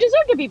 You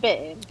deserve to be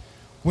bitten.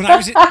 When I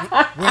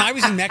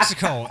was in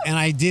Mexico and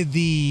I did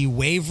the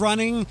wave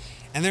running,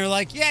 and they're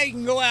like, "Yeah, you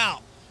can go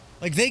out."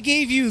 Like they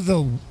gave you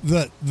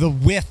the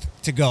width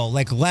to go,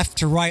 like left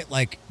to right,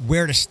 like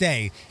where to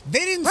stay. They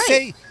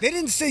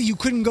didn't say you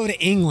couldn't go to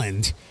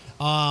England.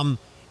 And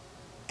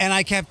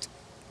I kept,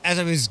 as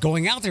I was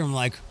going out there, I'm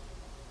like,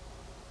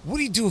 "What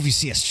do you do if you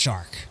see a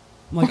shark?"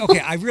 I'm like, "Okay,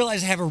 I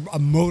realize I have a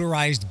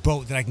motorized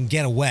boat that I can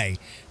get away,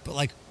 but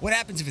like, what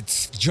happens if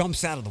it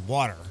jumps out of the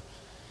water?"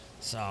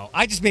 So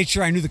I just made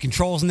sure I knew the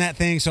controls in that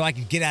thing so I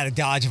could get out of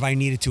Dodge if I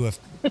needed to.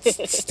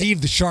 If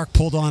Steve the shark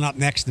pulled on up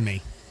next to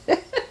me.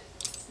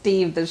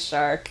 Steve the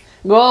shark.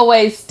 Go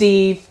away,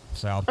 Steve.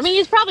 So I mean,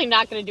 he's probably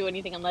not going to do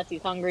anything unless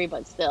he's hungry,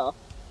 but still,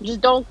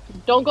 just don't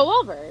go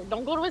over.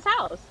 Don't go to his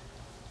house.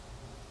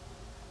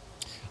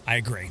 I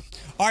agree.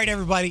 All right,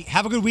 everybody,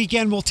 have a good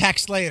weekend. We'll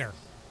text later.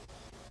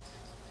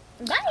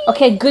 Bye.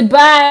 Okay,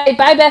 goodbye.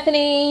 Bye,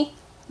 Bethany.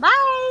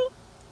 Bye.